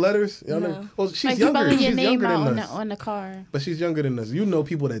came Them out. little letters? Y'all No. know? Well, she's like younger. spelling your She's name younger out than us. on the car. But she's younger than us. You know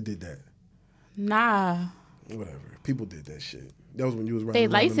people that did that. Nah. Whatever. People did that shit. That was when you was They riding around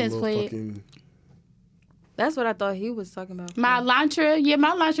in the license little plate. fucking... That's what I thought he was talking about. My Elantra,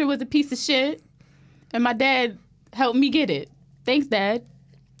 my Elantra was a piece of shit. And my dad helped me get it. Thanks, Dad.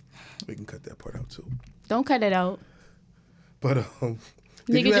 We can cut that part out too. Don't cut it out. But did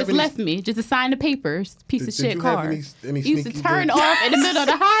Nigga you have just any- left me just to sign the papers. Piece of did shit you have car. any He used to sneaky turn drinks? off in the middle of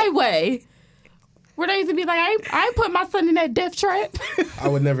the highway. Where they used to be like, I ain't put my son in that death trap. I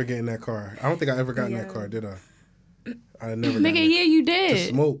would never get in that car. I don't think I ever got in that Yeah. car, did I? I never got in Nigga, yeah, you to did.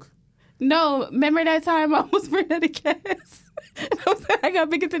 smoke. No, remember that time I was running out of gas? I got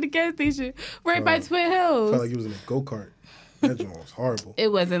big into the gas station right by Twin Hills. Felt like you was in a go-kart. That joint was horrible.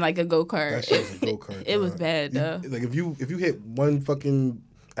 It wasn't like a go-kart. That shit was a go-kart. It was dog. bad, though. Like if you hit one fucking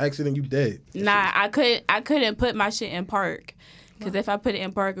accident, you dead. Nah, I couldn't put my shit in park. Because if I put it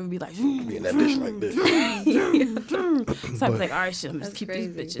in park, it would be like... Be in that bitch like this. So I was like, all right, shit, let's That's keep crazy.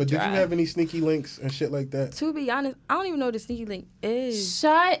 this bitch But did dry. you have any sneaky links and shit like that? To be honest, I don't even know what the sneaky link is.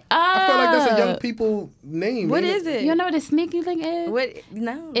 Shut up. I feel like that's a young people name. What ain't is it? You know what a sneaky link is? What?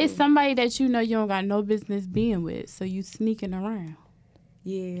 No. It's somebody that you know you don't got no business being with, so you sneaking around.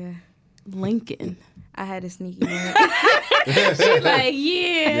 Yeah. Lincoln. I had a sneaky link. She like,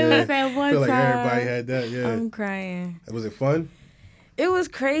 it was that I one feel like time. everybody had that. Yeah. I'm crying. Was it fun? It was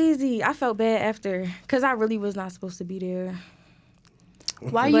crazy. I felt bad after because I really was not supposed to be there.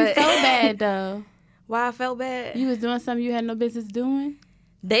 Why you But- so bad though? Why I felt bad? You was doing something you had no business doing?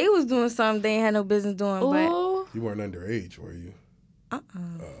 They was doing something they ain't had no business doing, but Ooh. You weren't underage, were you? uh-uh.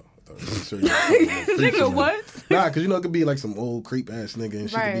 I thought you were sure you were fucking with creeps Nigga, and- what? Nah, because you know it could be like some old creep ass nigga and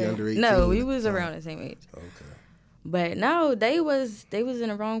she could be Right. under 18. No, we was around the same age. Okay. But no, they was in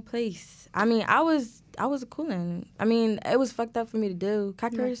the wrong place. I mean, I was coolin'. I mean, it was fucked up for me to do.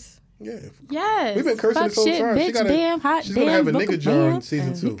 Cockers. Yeah. Yes. We've been cursing fuck this whole shit, time. She bitch, gotta- damn, hot she's damn, gonna have a book nigga of jar in damn,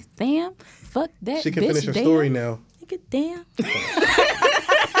 season 2. nigga, damn, fuck that She can bitch, finish her damn. story now. Nigga, damn.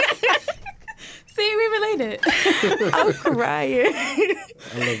 See, we related. I'm crying.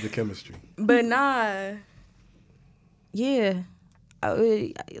 I love the chemistry. But nah. Yeah.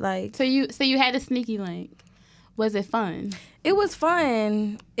 Like, So you had a sneaky link. Was it fun? it was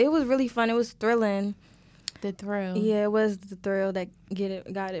fun. It was really fun. It was thrilling. The thrill. Yeah, it was the thrill that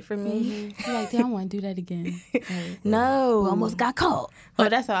got it for me. You're like, damn, I want to do that again. Like, No. we almost got caught. Oh,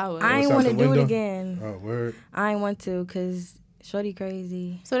 that's how I was. I ain't Outside want to the do it window? again. Oh, word. I ain't want to because shorty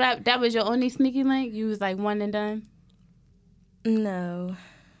crazy. So that was your only sneaky link? You was like one and done? No.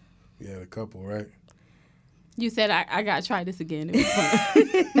 You had a couple, right? You said, I got to try this again. It was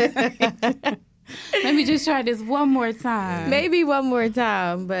fun. Let me just try this one more time. Maybe one more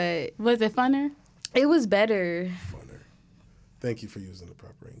time, but Was it funner? it was better. Funner. Thank you for using the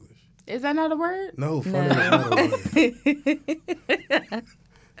proper English. Is that not a word? No, funner is not a word.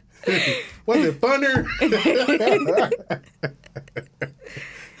 Was it funner?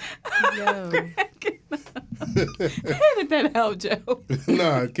 Yo. Edit that out, Joe.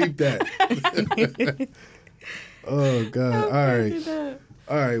 Nah, keep that. Oh, God. All right.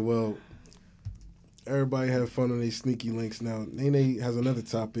 All right, well, Everybody have fun on these sneaky links. Now, Nene has another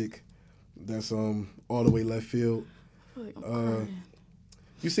topic that's all the way left field.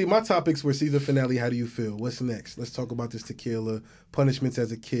 You see, my topics were season finale. How do you feel? What's next? Let's talk about this tequila. Punishments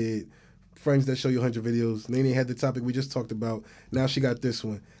as a kid. Friends that show you 100 videos. Nene had the topic we just talked about. Now she got this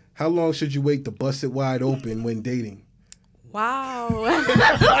one. How long should you wait to bust it wide open when dating? Wow.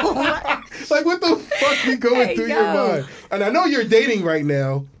 Like, what the fuck be going through your mind? And I know you're dating right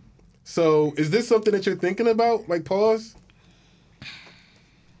now. So is this something that you're thinking about? Like, pause.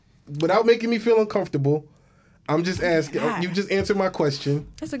 Without making me feel uncomfortable, I'm just asking. You just answered my question.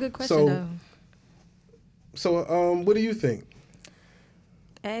 That's a good question, though. So, what do you think?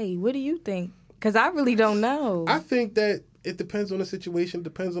 Hey, what do you think? Because I really don't know. I think that it depends on the situation,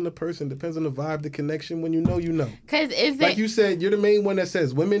 depends on the person, depends on the vibe, the connection. When you know, you know. Because like you said, you're the main one that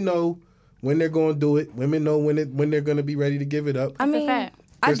says women know when they're going to do it. Women know when they're going to be ready to give it up. I mean,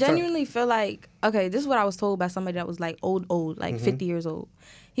 I genuinely feel like, okay, this is what I was told by somebody that was like old, like 50 years old.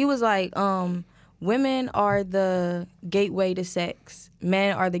 He was like, women are the gateway to sex.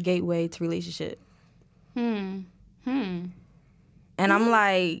 Men are the gateway to relationship. And I'm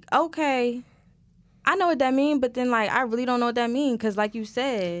like, okay, I know what that means, but then like I really don't know what that means because like you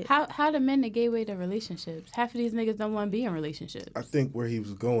said, how do men the gateway to relationships? Half of these niggas don't want to be in relationships. I think where he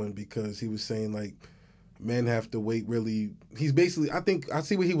was going because he was saying like men have to wait really. He's basically, I think I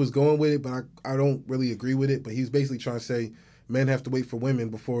see where he was going with it, but I don't really agree with it. But he's basically trying to say men have to wait for women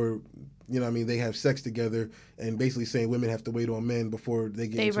before, you know what I mean, they have sex together, and basically saying women have to wait on men before they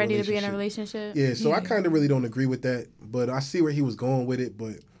get into ready a to be in a relationship. Yeah, so I kind of really don't agree with that, but I see where he was going with it,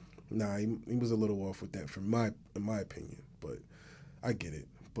 but nah, he was a little off with that in my opinion, but I get it.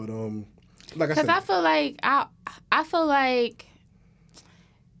 But like I said, because I feel like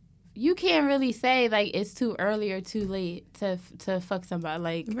you can't really say like it's too early or too late to fuck somebody.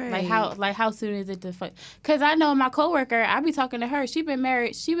 Like how soon is it to fuck? Because I know my coworker, I be talking to her. She been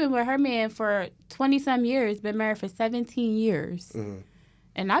with her man for 20-some years. Been married for 17 years.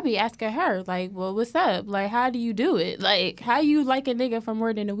 And I be asking her like, well, what's up? Like, how do you do it? Like, how you like a nigga for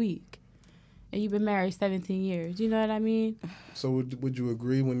more than a week? And you've been married 17 years. You know what I mean? So would you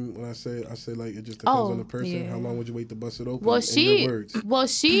agree when I say like it just depends on the person? Yeah. How long would you wait to bust it open?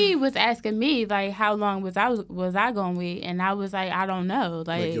 She was asking me like how long was I gonna wait, and I was like, I don't know.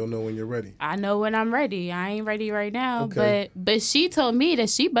 Like you'll know when you're ready. I know when I'm ready. I ain't ready right now. Okay. But she told me that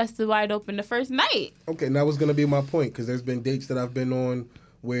she busted wide open the first night. Okay, now that was gonna be my point because there's been dates that I've been on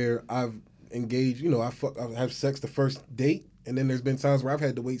where I've engaged. You know, I have sex the first date, and then there's been times where I've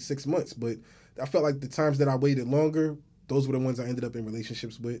had to wait 6 months, but I felt like the times that I waited longer, those were the ones I ended up in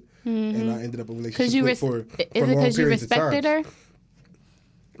relationships with, and I ended up in relationships with for long periods of time. Is it because you respected her?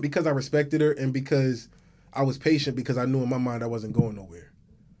 Because I respected her, and because I was patient, because I knew in my mind I wasn't going nowhere,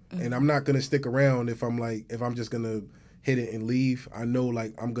 and I'm not gonna stick around if I'm just gonna hit it and leave. I know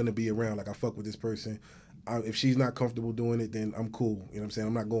like I'm gonna be around, like I fuck with this person. If she's not comfortable doing it, then I'm cool. You know what I'm saying?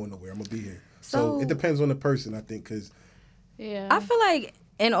 I'm not going nowhere. I'm gonna be here. So it depends on the person, I think, because I feel like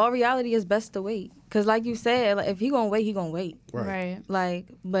in all reality, it's best to wait. Because like you said, like, if he gonna wait, he gonna wait. Right. Like,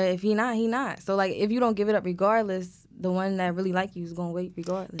 but if he not, he not. So, like, if you don't give it up regardless, the one that really like you is gonna wait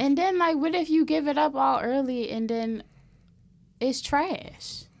regardless. And then, like, what if you give it up all early and then it's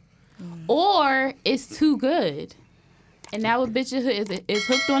trash? Or it's too good. And now a bitch is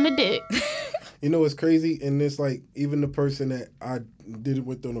hooked on the dick. You know what's crazy? And it's like, even the person that I did it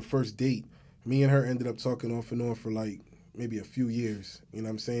with on the first date, me and her ended up talking off and on for like maybe a few years, you know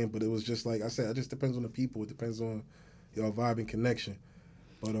what I'm saying? But it was just like I said, it just depends on the people. It depends on your vibe and connection.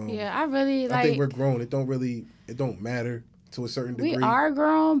 But yeah, I think we're grown. It don't matter to a certain degree. We are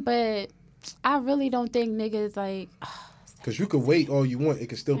grown, but I really don't think niggas like. Because you could wait all you want, it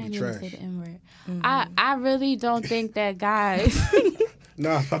could still be trash. Say the N-word. I really don't think that guys.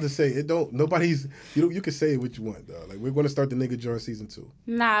 Nah, I was about to say it don't. Nobody's. You can say what you want, though. Like we're going to start the nigga jar season 2.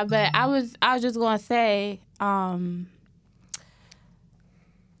 Nah, but I was just gonna say.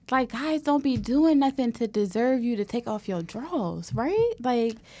 Like, guys don't be doing nothing to deserve you to take off your drawers, right?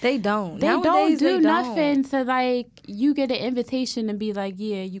 Like, they don't. They don't do nothing to, like, you get an invitation and be like,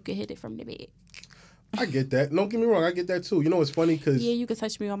 yeah, you can hit it from the bed. I get that. Don't get me wrong. I get that, too. You know, it's funny because... Yeah, you can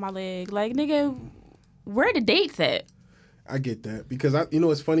touch me on my leg. Like, nigga, where the dates at? I get that. Because,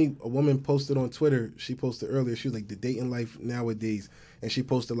 it's funny. A woman posted on Twitter. She posted earlier. She was like, the dating life nowadays. And she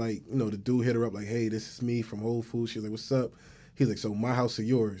posted, like, the dude hit her up like, hey, this is me from Whole Foods. She was like, what's up? He's like, so my house or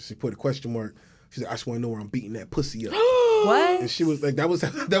yours? She put a question mark. She's like, I just want to know where I'm beating that pussy up. What? And she was like, that was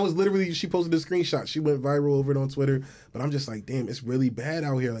literally, she posted a screenshot. She went viral over it on Twitter. But I'm just like, damn, it's really bad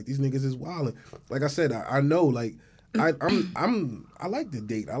out here. Like, these niggas is wilding. Like I said, I know, like, I like to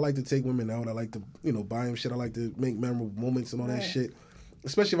date. I like to take women out. I like to, buy them shit. I like to make memorable moments and all that shit.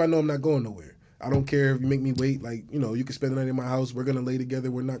 Especially if I know I'm not going nowhere. I don't care if you make me wait. Like, you can spend the night in my house. We're gonna lay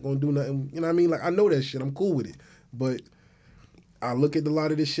together. We're not gonna do nothing. You know what I mean? Like, I know that shit. I'm cool with it. But I look at a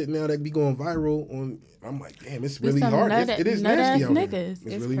lot of this shit now that be going viral on. I'm like, damn, it's really hard. It is nasty out there. It's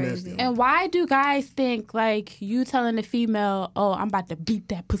really nasty. And why do guys think like you telling the female, "Oh, I'm about to beat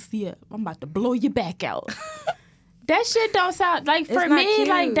that pussy up. I'm about to blow your back out." That shit don't sound like for me. Cute.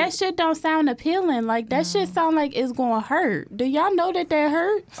 Like that shit don't sound appealing. Like that shit sound like it's gonna hurt. Do y'all know that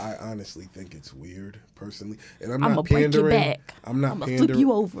hurts? I honestly think it's weird, personally, and I'm gonna not break your pandering. back. I'm not I'm gonna pandering. flip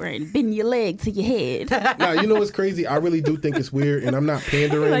you over and bend your leg to your head. Nah, you know what's crazy? I really do think it's weird, and I'm not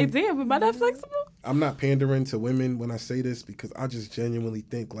pandering. Like, damn, am I not flexible? I'm not pandering to women when I say this because I just genuinely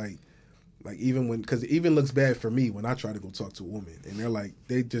think like because it even looks bad for me when I try to go talk to a woman and they're like,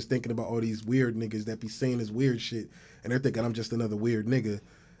 they just thinking about all these weird niggas that be saying this weird shit and they're thinking I'm just another weird nigga.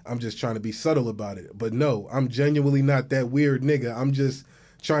 I'm just trying to be subtle about it. But no, I'm genuinely not that weird nigga. I'm just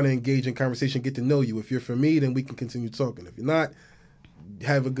trying to engage in conversation, get to know you. If you're for me, then we can continue talking. If you're not,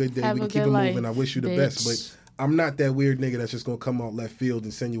 have a good day. We can keep it moving. I wish you the best. But I'm not that weird nigga that's just gonna come out left field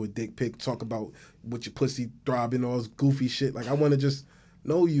and send you a dick pic, talk about what your pussy throbbing, all this goofy shit. Like, I want to just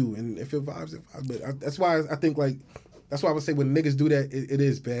know you, and if it vibes, it vibes. But that's why I think, like, that's why I would say when niggas do that, it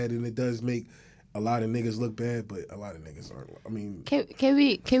is bad, and it does make a lot of niggas look bad, but a lot of niggas aren't. I mean,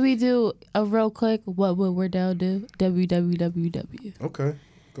 can we do a real quick? What would Wardell do? WWWW. Okay,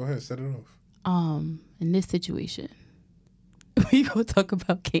 go ahead, set it off. In this situation, we gonna talk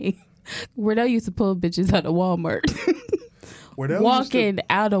about King. Wardell used to pull bitches out of Walmart. Walking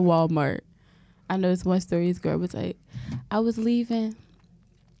out of Walmart. I know this one story. This girl was like, I was leaving,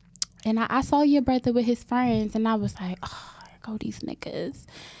 and I saw your brother with his friends, and I was like, oh, here go these niggas.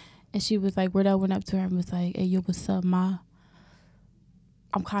 And she was like, Wardell went up to her and was like, hey, yo, what's up, ma?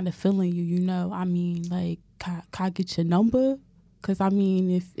 I'm kind of feeling you, you know. I mean, like, can I get your number? Because, I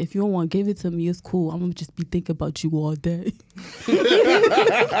mean, if you don't want to give it to me, it's cool. I'm going to just be thinking about you all day.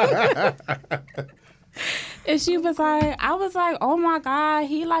 And she was like, I was like, oh, my God,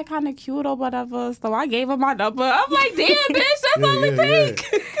 he, like, kind of cute or whatever. So I gave him my number. I'm like, damn, bitch, that's all it take.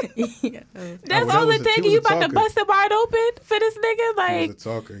 That's all it take. You about to bust it wide open for this nigga? Like, he was a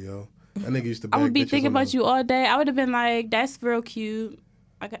talker, yo. That nigga used to bag I would be bitches thinking on about the- you all day. I would have been like, that's real cute.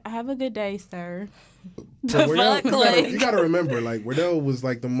 Have a good day, sir. So Wardell, fuck, you gotta remember, like, Wardell was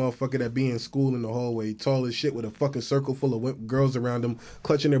like the motherfucker that be in school in the hallway, tall as shit with a fucking circle full of girls around him,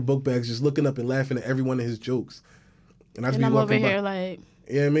 clutching their book bags, just looking up and laughing at every one of his jokes. And I'd be I'm over walking by. here like,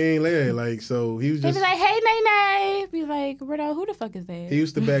 Yeah, I mean, yeah, like, so he was he'd just. be like, hey, Nay. Be like, Wardell, who the fuck is that? He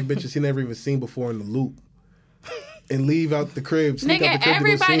used to bag bitches he never even seen before in the loop. And leave out the crib. Sneak out the Nigga, crib to go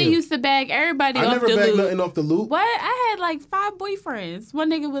see everybody him. used to bag everybody I off never the bagged loop. nothing off the loop. What? I had like 5 boyfriends.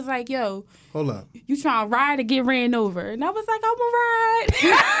 One nigga was like, yo, Hold up. you trying to ride or get ran over? And I was like, I'm going to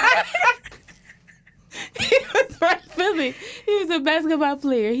ride. He was from Philly. He was a basketball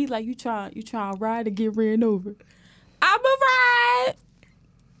player. He's like, you trying to ride or get ran over? I'm going to ride.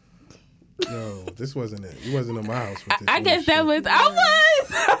 No, this wasn't it. You wasn't in my house with this. I guess that was,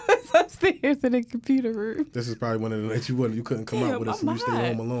 I was upstairs in the computer room. This is probably one of the nights you couldn't come out with us and you stayed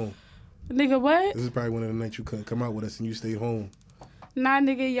home alone. Nigga, what? This is probably one of the nights you couldn't come out with us and you stayed home. Nah,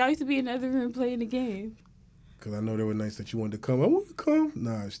 nigga, y'all used to be in the other room playing the game. Because I know there were nights that you wanted to come. I want to come.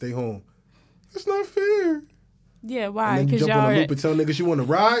 Nah, stay home. That's not fair. Yeah, why? And then you Because jump on y'all, the loop and tell niggas you want to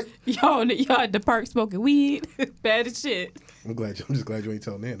ride. y'all at the park smoking weed. Bad as shit. I'm just glad you ain't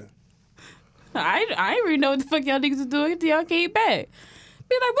tell Nana. I ain't really know what the fuck y'all niggas was doing until y'all came back.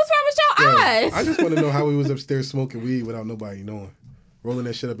 Be like, what's wrong with y'all eyes? I just want to know how we was upstairs smoking weed without nobody knowing. Rolling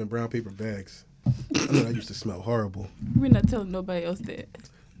that shit up in brown paper bags. I know that used to smell horrible. We're not telling nobody else that.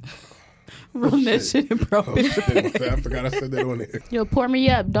 Rolling that shit in bro. Oh, shit. I forgot I said that on there. Yo, pour me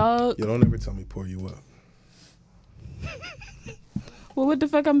up, dog. Yo, don't ever tell me pour you up. Well, what the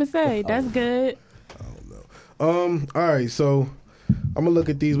fuck I'm gonna say? That's good. I don't know. All right, so I'm gonna look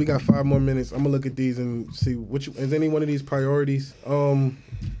at these. We got 5 more minutes. I'm gonna look at these and see is any one of these priorities. I don't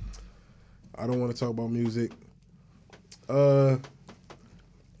want to talk about music.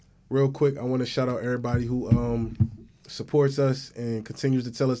 Real quick, I want to shout out everybody who supports us and continues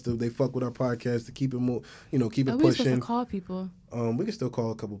to tell us that they fuck with our podcast to keep it more, keep it We supposed to pushing. call people. We can still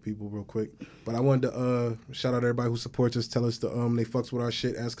call a couple people real quick, but I wanted to shout out everybody who supports us. Tell us they fucks with our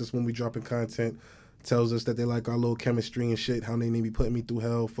shit. Ask us when we dropping content. Tells us that they like our little chemistry and shit. How they need be putting me through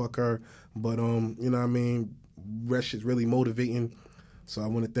hell. Fuck her. But you know what I mean. That shit's really motivating. So I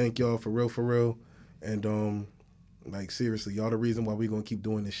want to thank y'all for real. And like seriously, y'all the reason why we gonna keep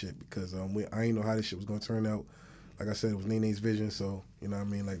doing this shit because I ain't know how this shit was gonna turn out. like I said, it was Nene's vision. So you know what I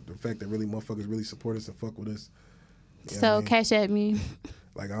mean. Like the fact that really motherfuckers really support us and fuck with us. You know So what I mean? cash at me.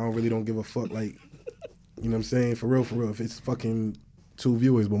 Like I don't give a fuck. Like you know what I'm saying? For real. If it's fucking 2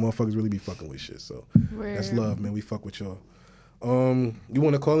 viewers, but motherfuckers really be fucking with shit. So that's love, man. We fuck with y'all. You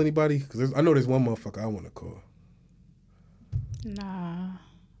want to call anybody? Because I know there's one motherfucker I want to call. Nah.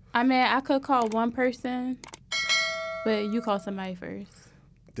 I mean, I could call one person, but you call somebody first.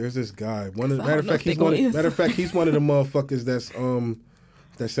 There's this guy. Matter of fact, he's one of the motherfuckers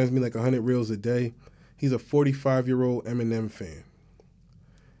that sends me like 100 reels a day. He's a 45-year-old Eminem fan,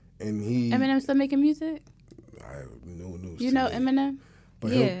 and Eminem still making music? I have no news. You know Eminem?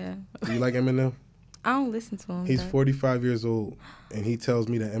 But Yeah. do you like Eminem? I don't listen to him. He's but- 45 years old, and he tells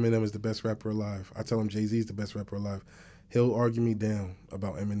me that Eminem is the best rapper alive. I tell him Jay-Z's the best rapper alive. He'll argue me down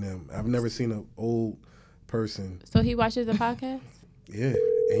about Eminem. I've never seen an old person. So he watches the podcast? Yeah,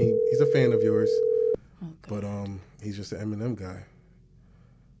 and he's a fan of yours, Okay. but he's just an Eminem guy.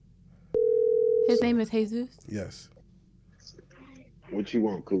 His name is Jesus? Yes. What you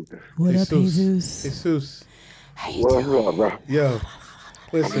want, Kuka? What Jesus. What's up, bro? Yo,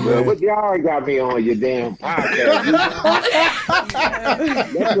 listen, Well, man. what y'all got me on your damn podcast?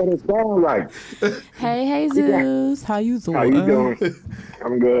 That's what it sounds like. Hey, Jesus. How you doing? How you doing?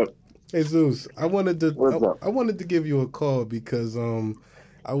 I'm good. Jesus, I wanted What's up? to give you a call because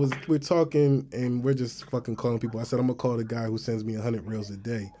we're talking and we're just fucking calling people. I said I'm gonna call the guy who sends me 100 reels a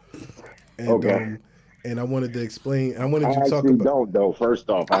day. And, Okay. And I wanted to explain. I wanted I you to talk actually about. don't, though. First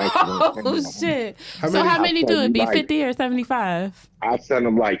off, I actually don't Oh, send them. shit. How So many- how many do it be, Like- 50 or 75? I send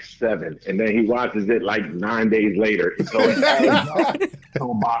him like 7, and then he watches it like 9 days later. So it's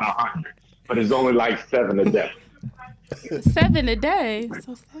about 100, but it's only like 7 a day. 7 a day.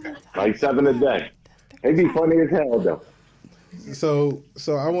 So 7 Like 7 a day. It'd be funny as hell, though. So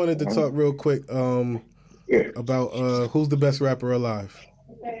I wanted to talk real quick Yeah. about who's the best rapper alive.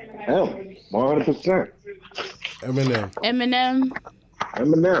 Hell, 100%. Eminem. Eminem.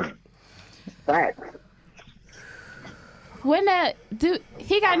 Eminem. Facts. When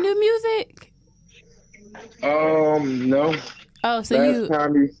he got new music? No. Oh, so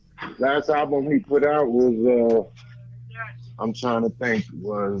Last album he put out was I'm trying to think,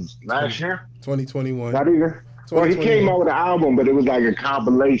 was last year? 2021. Not even. Well, he 2021. came out with an album, but it was like a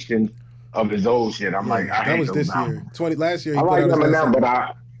compilation of his old shit. I'm like, I that hate was those this albums. year. Last year he I put like out his last Eminem, album.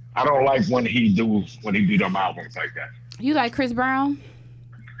 but I don't like when he do them albums like that. you like Chris Brown?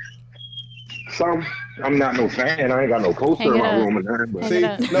 Some, I'm not no fan. I ain't got no poster Hang in it my up. room and nothing. But Hang See, it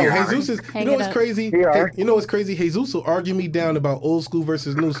up. no, Yeah. Jesus is. Hang You know it what's up. crazy? Yeah. You know what's crazy? Jesus will argue me down about old school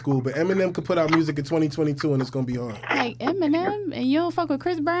versus new school, but Eminem could put out music in 2022 and it's gonna be hard. Like Eminem? And you don't fuck with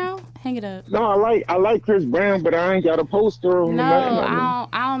Chris Brown? Hang it up. No, I like Chris Brown, but I ain't got a poster on No, nothing.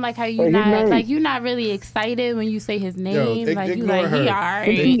 I don't like how you But he not nice. like you not really excited when you say his name. like you ignore like he her.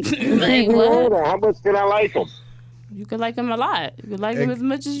 alright. like Hold what? on, how much did I like him? You could like him a lot. You could like him Ig- as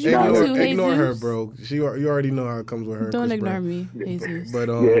much as you Ignore- do too, Ignore her, Jesus. bro. You already know how it comes with her. Don't Chris ignore Brown. me, Jesus. But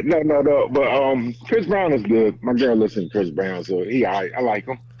Yeah, no. But Chris Brown is good. My girl listens to Chris Brown, so I like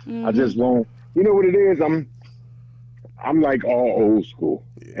him. I just won't. You know what it is? I'm like all old school.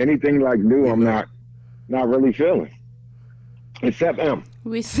 Anything like new, I'm not really feeling. Except M,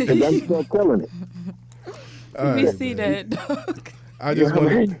 We see. because I'm still killing it. all we right, see man. that. Dog. I just Yeah,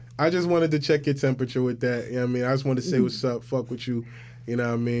 wanted, man. I just wanted to check your temperature with that. You know what I mean? I just wanted to say what's up, fuck with you. You know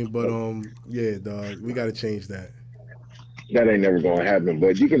what I mean? But yeah, dog, we gotta change that. That ain't never gonna happen,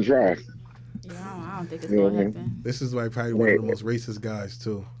 but you can try. Yeah, I don't think it's Yeah, gonna man. happen. This is like probably one of the most racist guys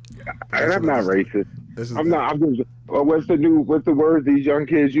too. And I'm not racist. This is I'm not. I'm just. Well, what's the words these young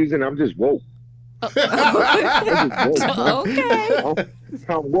kids using? I'm just woke. I'm just woke, man. Okay.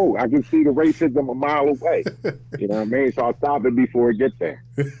 I'm woke. I can see the racism a mile away. You know what I mean? So I'll stop it before it gets there.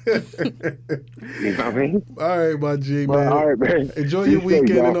 You know what I mean? All right, my G, Well, man. all right, man. Enjoy Be your safe, weekend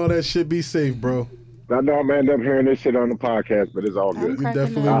y'all. and all that shit. Be safe, bro. I know I'm gonna end up hearing this shit on the podcast, but it's all good. We Cracking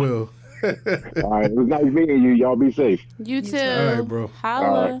definitely up. will. All right, it was nice meeting you. Y'all be safe. You too. All right, bro. All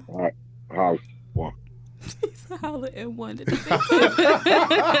Holla. right, all right. All right. Well, Holla and one. That's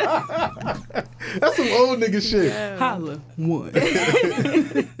some old nigga shit. Holla one.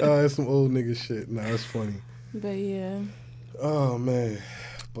 That's some old nigga shit. Nah, that's funny. But yeah. Oh man,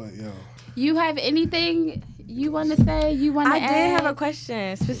 but yo, You have anything you want to say? You want to I add? did have a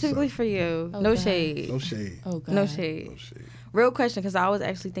question specifically for you. Oh, No God. shade. no shade, Oh God. No no shade. shade, Real question, because I was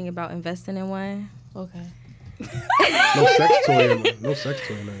actually thinking about investing in one. Okay. no sex toy, no sex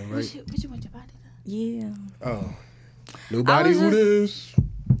toy, nothing, What right? you want your body done? Yeah. Oh, nobody was who just- this.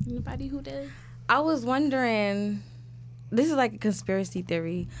 Anybody who does? I was wondering, this is like a conspiracy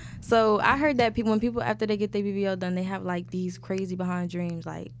theory. So I heard that when people after they get their BBL done, they have like these crazy behind dreams.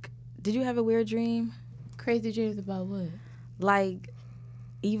 Like, did you have a weird dream? Crazy dreams about what? Like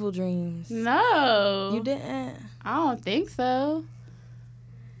evil dreams. No. You didn't? I don't think so.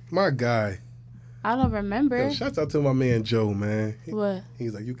 My guy. I don't remember. Yo, shouts out to my man Joe, man. What?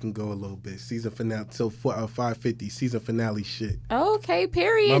 He's like, you can go a little bit. Season finale till 5:50. Season finale shit. Okay,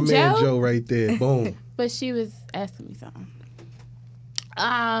 period, My Joe. man Joe right there. Boom. But she was asking me something.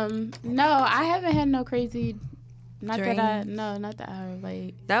 No, I haven't had no crazy. Not that I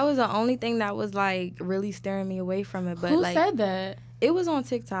like. That was the only thing that was like really staring me away from it. But Who like, said that? it was on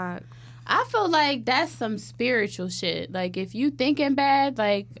TikTok. I feel like that's some spiritual shit. Like, if you thinking bad,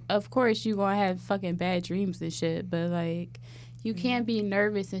 like, of course you gonna have fucking bad dreams and shit. But like, you can't be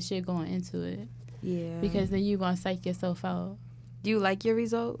nervous and shit going into it. Yeah. Because then you gonna psych yourself out. Do you like your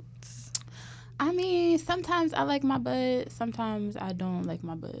results? I mean, sometimes I like my butt. Sometimes I don't like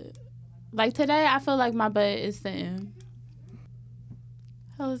my butt. Like today, I feel like my butt is sitting.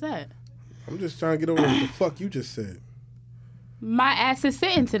 Hell is that? I'm just trying to get over what the fuck you just said. My ass is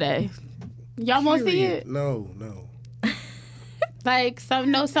sitting today. Y'all want to see Period. it? No. Like,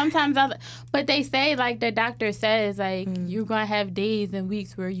 sometimes but they say, like, the doctor says, like, you're going to have days and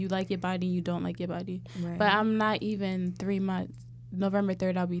weeks where you like your body and you don't like your body. Right. But I'm not even 3 months. November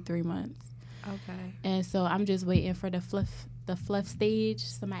 3rd, I'll be 3 months. Okay. And so I'm just waiting for the fluff stage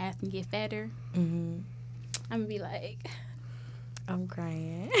so my ass can get fatter. Mm-hmm. I'm going to be like... I'm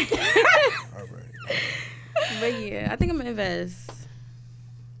crying. All right. But yeah, I think I'm gonna invest.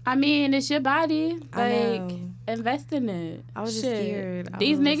 I mean, it's your body. I Like, know. invest in it. I was just Shit. scared. I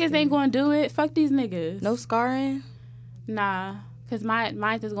These was niggas scared. ain't going to do it. Fuck these niggas. No scarring? Nah. Because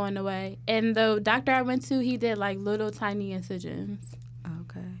mine is going away. And the doctor I went to, he did, like, little tiny incisions.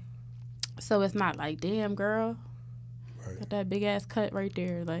 Okay. So it's not like, damn, girl. Right. Got that big-ass cut right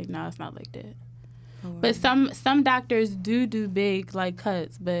there. Like, no, it's not like that. Oh, wow. But some doctors do big, like,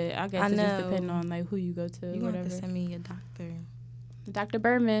 cuts. But I guess I it just know. depends on, like, who you go to. You gonna have whatever. to send me a doctor. Dr.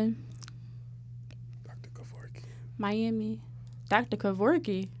 Berman, Dr. Kevorkian. Miami. Dr.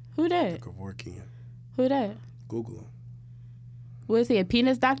 Kevorkian. Who that? Kevorkian. Who that? Google him. Was he a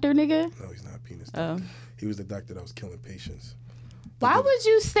penis doctor, nigga? No, he's not a penis Oh. doctor. He was the doctor that was killing patients. Why would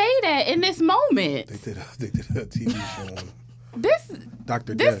you say that in this moment? They did a TV show on him. This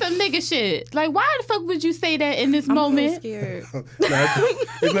Dr. this Death. some nigga shit. Like, why the fuck would you say that in this I'm moment? so scared.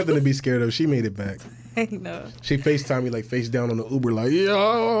 There's nothing to be scared of. She made it back. I know. She FaceTimed me like face down on the Uber like,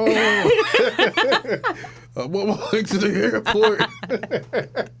 yo. I'm on my way to the airport.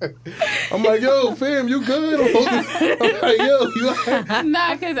 I'm like, yo, fam, you good? I'm like, yo, you all right?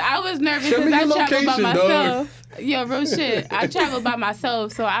 Nah, cause I was nervous Send because me I your travel by location, dog. myself. Yo, real shit. I travel by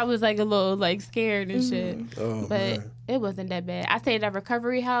myself, so I was like a little like scared and shit. Oh, But man. it wasn't that bad. I stayed at a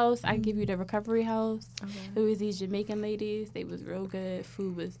recovery house. I can give you the recovery house. Okay. It was these Jamaican ladies. They was real good.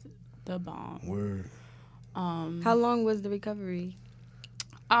 Food was the bomb. Word. How long was the recovery?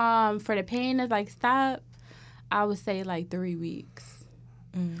 For the pain to like stop, I would say like 3 weeks.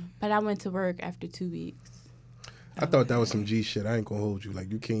 But I went to work after 2 weeks. I thought that was some G shit. I ain't gonna hold you.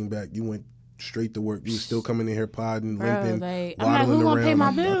 Like, you came back, you went straight to work. You was still coming in here podding, Bro, limping, like, I'm like, waddling who gonna around. pay my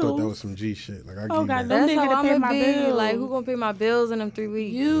I thought that bills? was some G shit. Like, I Oh, give God, you that. Them That's nigga how to I'm pay gonna my be. bills. Like, who gonna pay my bills in them 3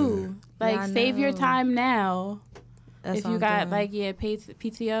 weeks? You. Like, I save your know. time now. That's If what you I'm got, doing. like, paid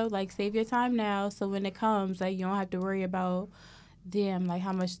PTO, like, save your time now. So when it comes, like, you don't have to worry about, damn, like,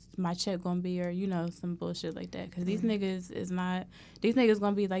 how much my check gonna be or, you know, some bullshit like that. Because these niggas is not, these niggas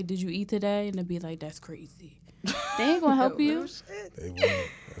gonna be like, did you eat today? And they'll be like, that's crazy. They ain't gonna help you. They won't.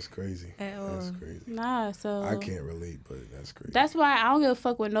 That's crazy. At all. That's crazy. Nah, so. I can't relate, but that's crazy. That's why I don't give a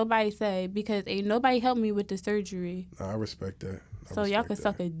fuck what nobody say because ain't nobody helped me with the surgery. No, I respect that. So y'all can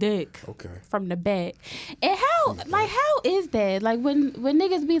suck a dick Okay. from the back. And how is that? Like when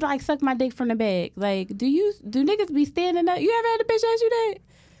niggas be like suck my dick from the back, like do niggas be standing up? You ever had a bitch ask you that?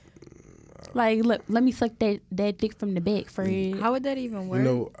 Like, look, let me suck that dick from the back for you. How would that even work? You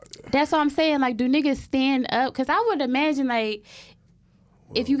know, That's what I'm saying. Like, do niggas stand up? Because I would imagine, like,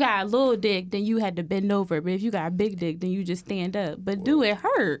 if you got a little dick, then you had to bend over. But if you got a big dick, then you just stand up. But do it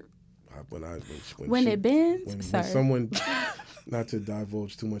hurt? When it bends? when Sorry. someone, not to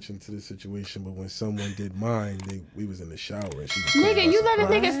divulge too much into the situation, but when someone did mine, we was in the shower and she was caught Nigga, by you let a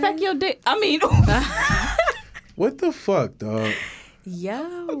surprise. nigga suck your dick. I mean, What the fuck, dog?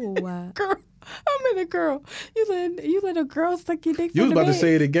 Yo. girl. I'm in a girl. You let a girl suck your dick You from was the about to back.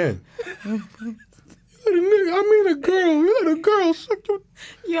 say it again. I mean a girl. You let a girl suck your...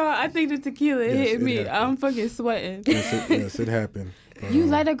 Yo, I think the tequila Yes, hit it me. happened. I'm fucking sweating. Yes, it happened. You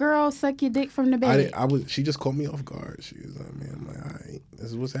let a girl suck your dick from the bed. She just caught me off guard. She was like, man, I'm like, all right, this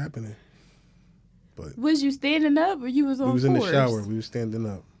is what's happening. But Was you standing up or you was on we was in the fours? shower. We was standing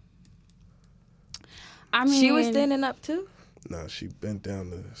up. I mean, She was standing up too. Nah, she bent down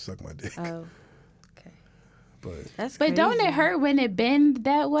to suck my dick. Oh, okay. But That's But don't crazy. it hurt when it bend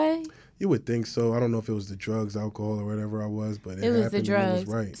that way? you would think so. I don't know if it was the drugs, alcohol, or whatever I was, but It was the happened and drugs. It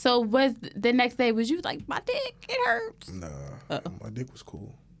was right. So was the next day? Was you like, my dick? It hurts. Nah, my dick was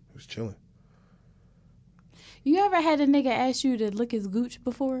cool. It was chilling. You ever had a nigga ask you to lick his gooch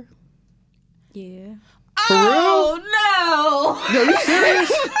before? Yeah. For real? Oh Yo, you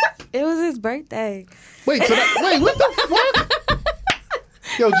serious? It was his birthday. Wait, what the fuck?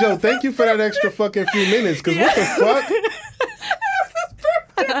 Yo, Joe, thank you for that extra fucking few minutes, because what the fuck?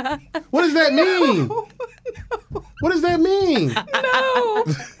 What does that mean? What does that mean? no!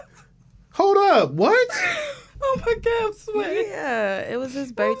 Hold up, what? Oh my god, I'm sweating. Yeah, it was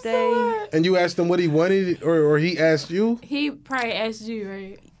his birthday. And you asked him what he wanted, or he asked you? He probably asked you,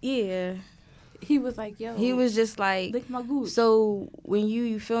 right? Yeah. He was like, yo. He was just like, lick my gooch. so when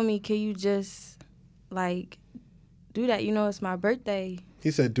you feel me, can you just like do that? You know, it's my birthday. He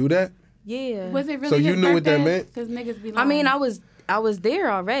said, do that? Yeah. Was it really So you his knew what that birthday? meant? Because niggas be I mean, lying. I was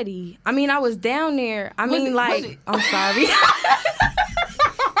there already. I mean, I was down there. I mean, it- like, was it- I'm sorry.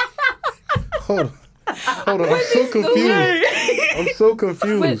 Hold on, I'm so confused. I'm so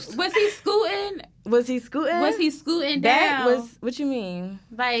confused. Was he scooting? Was he scooting? Was he scooting That down? was, what you mean?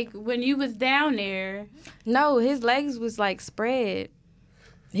 like when you was down there. No, his legs was like spread.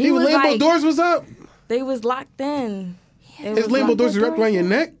 He was Lambo like, doors was up? they was locked in. They His was Lambo locked- doors was wrapped around your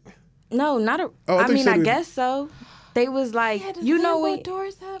neck? No, not a. Oh, I I thought you mean, said I it was- guess so. They was like, Had his you know Lambo what?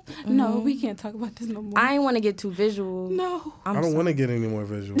 doors up? No, we can't talk about this no more. I ain't want to get too visual. no. I don't want to get any more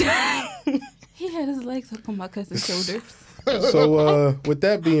visual. He had his legs up on my cousin's shoulders. So, with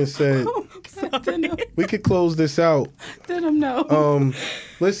that being said, we could close this out. Didn't know.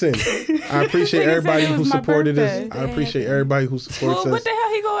 Listen, I appreciate everybody it who was my supported us. birthday. I appreciate everybody who supports well, us. what the hell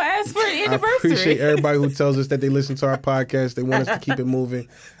he gonna ask for an I anniversary? appreciate everybody who tells us that they listen to our podcast. They want us to keep it moving.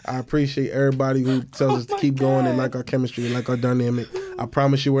 I appreciate everybody who tells us to keep going and like our chemistry, like our dynamic. I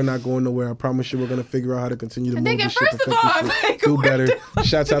promise you we're not going nowhere. I promise you we're going to figure out how to continue to move Nigga, this shit. first of perfect all, this shit, like, do we're better. doing-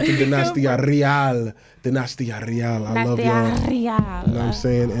 Shouts out to Dinastia Real. Dinastia Real. I love y'all. You know what I'm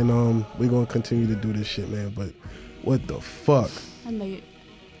saying? And we're going to continue to do this shit, man. But what the fuck? I know you.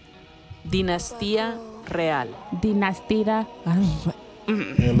 Dinastía Real. Dinastía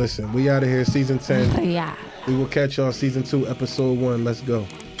And listen, we out of here. Season 10. Real. We will catch y'all season 2, episode 1. Let's go.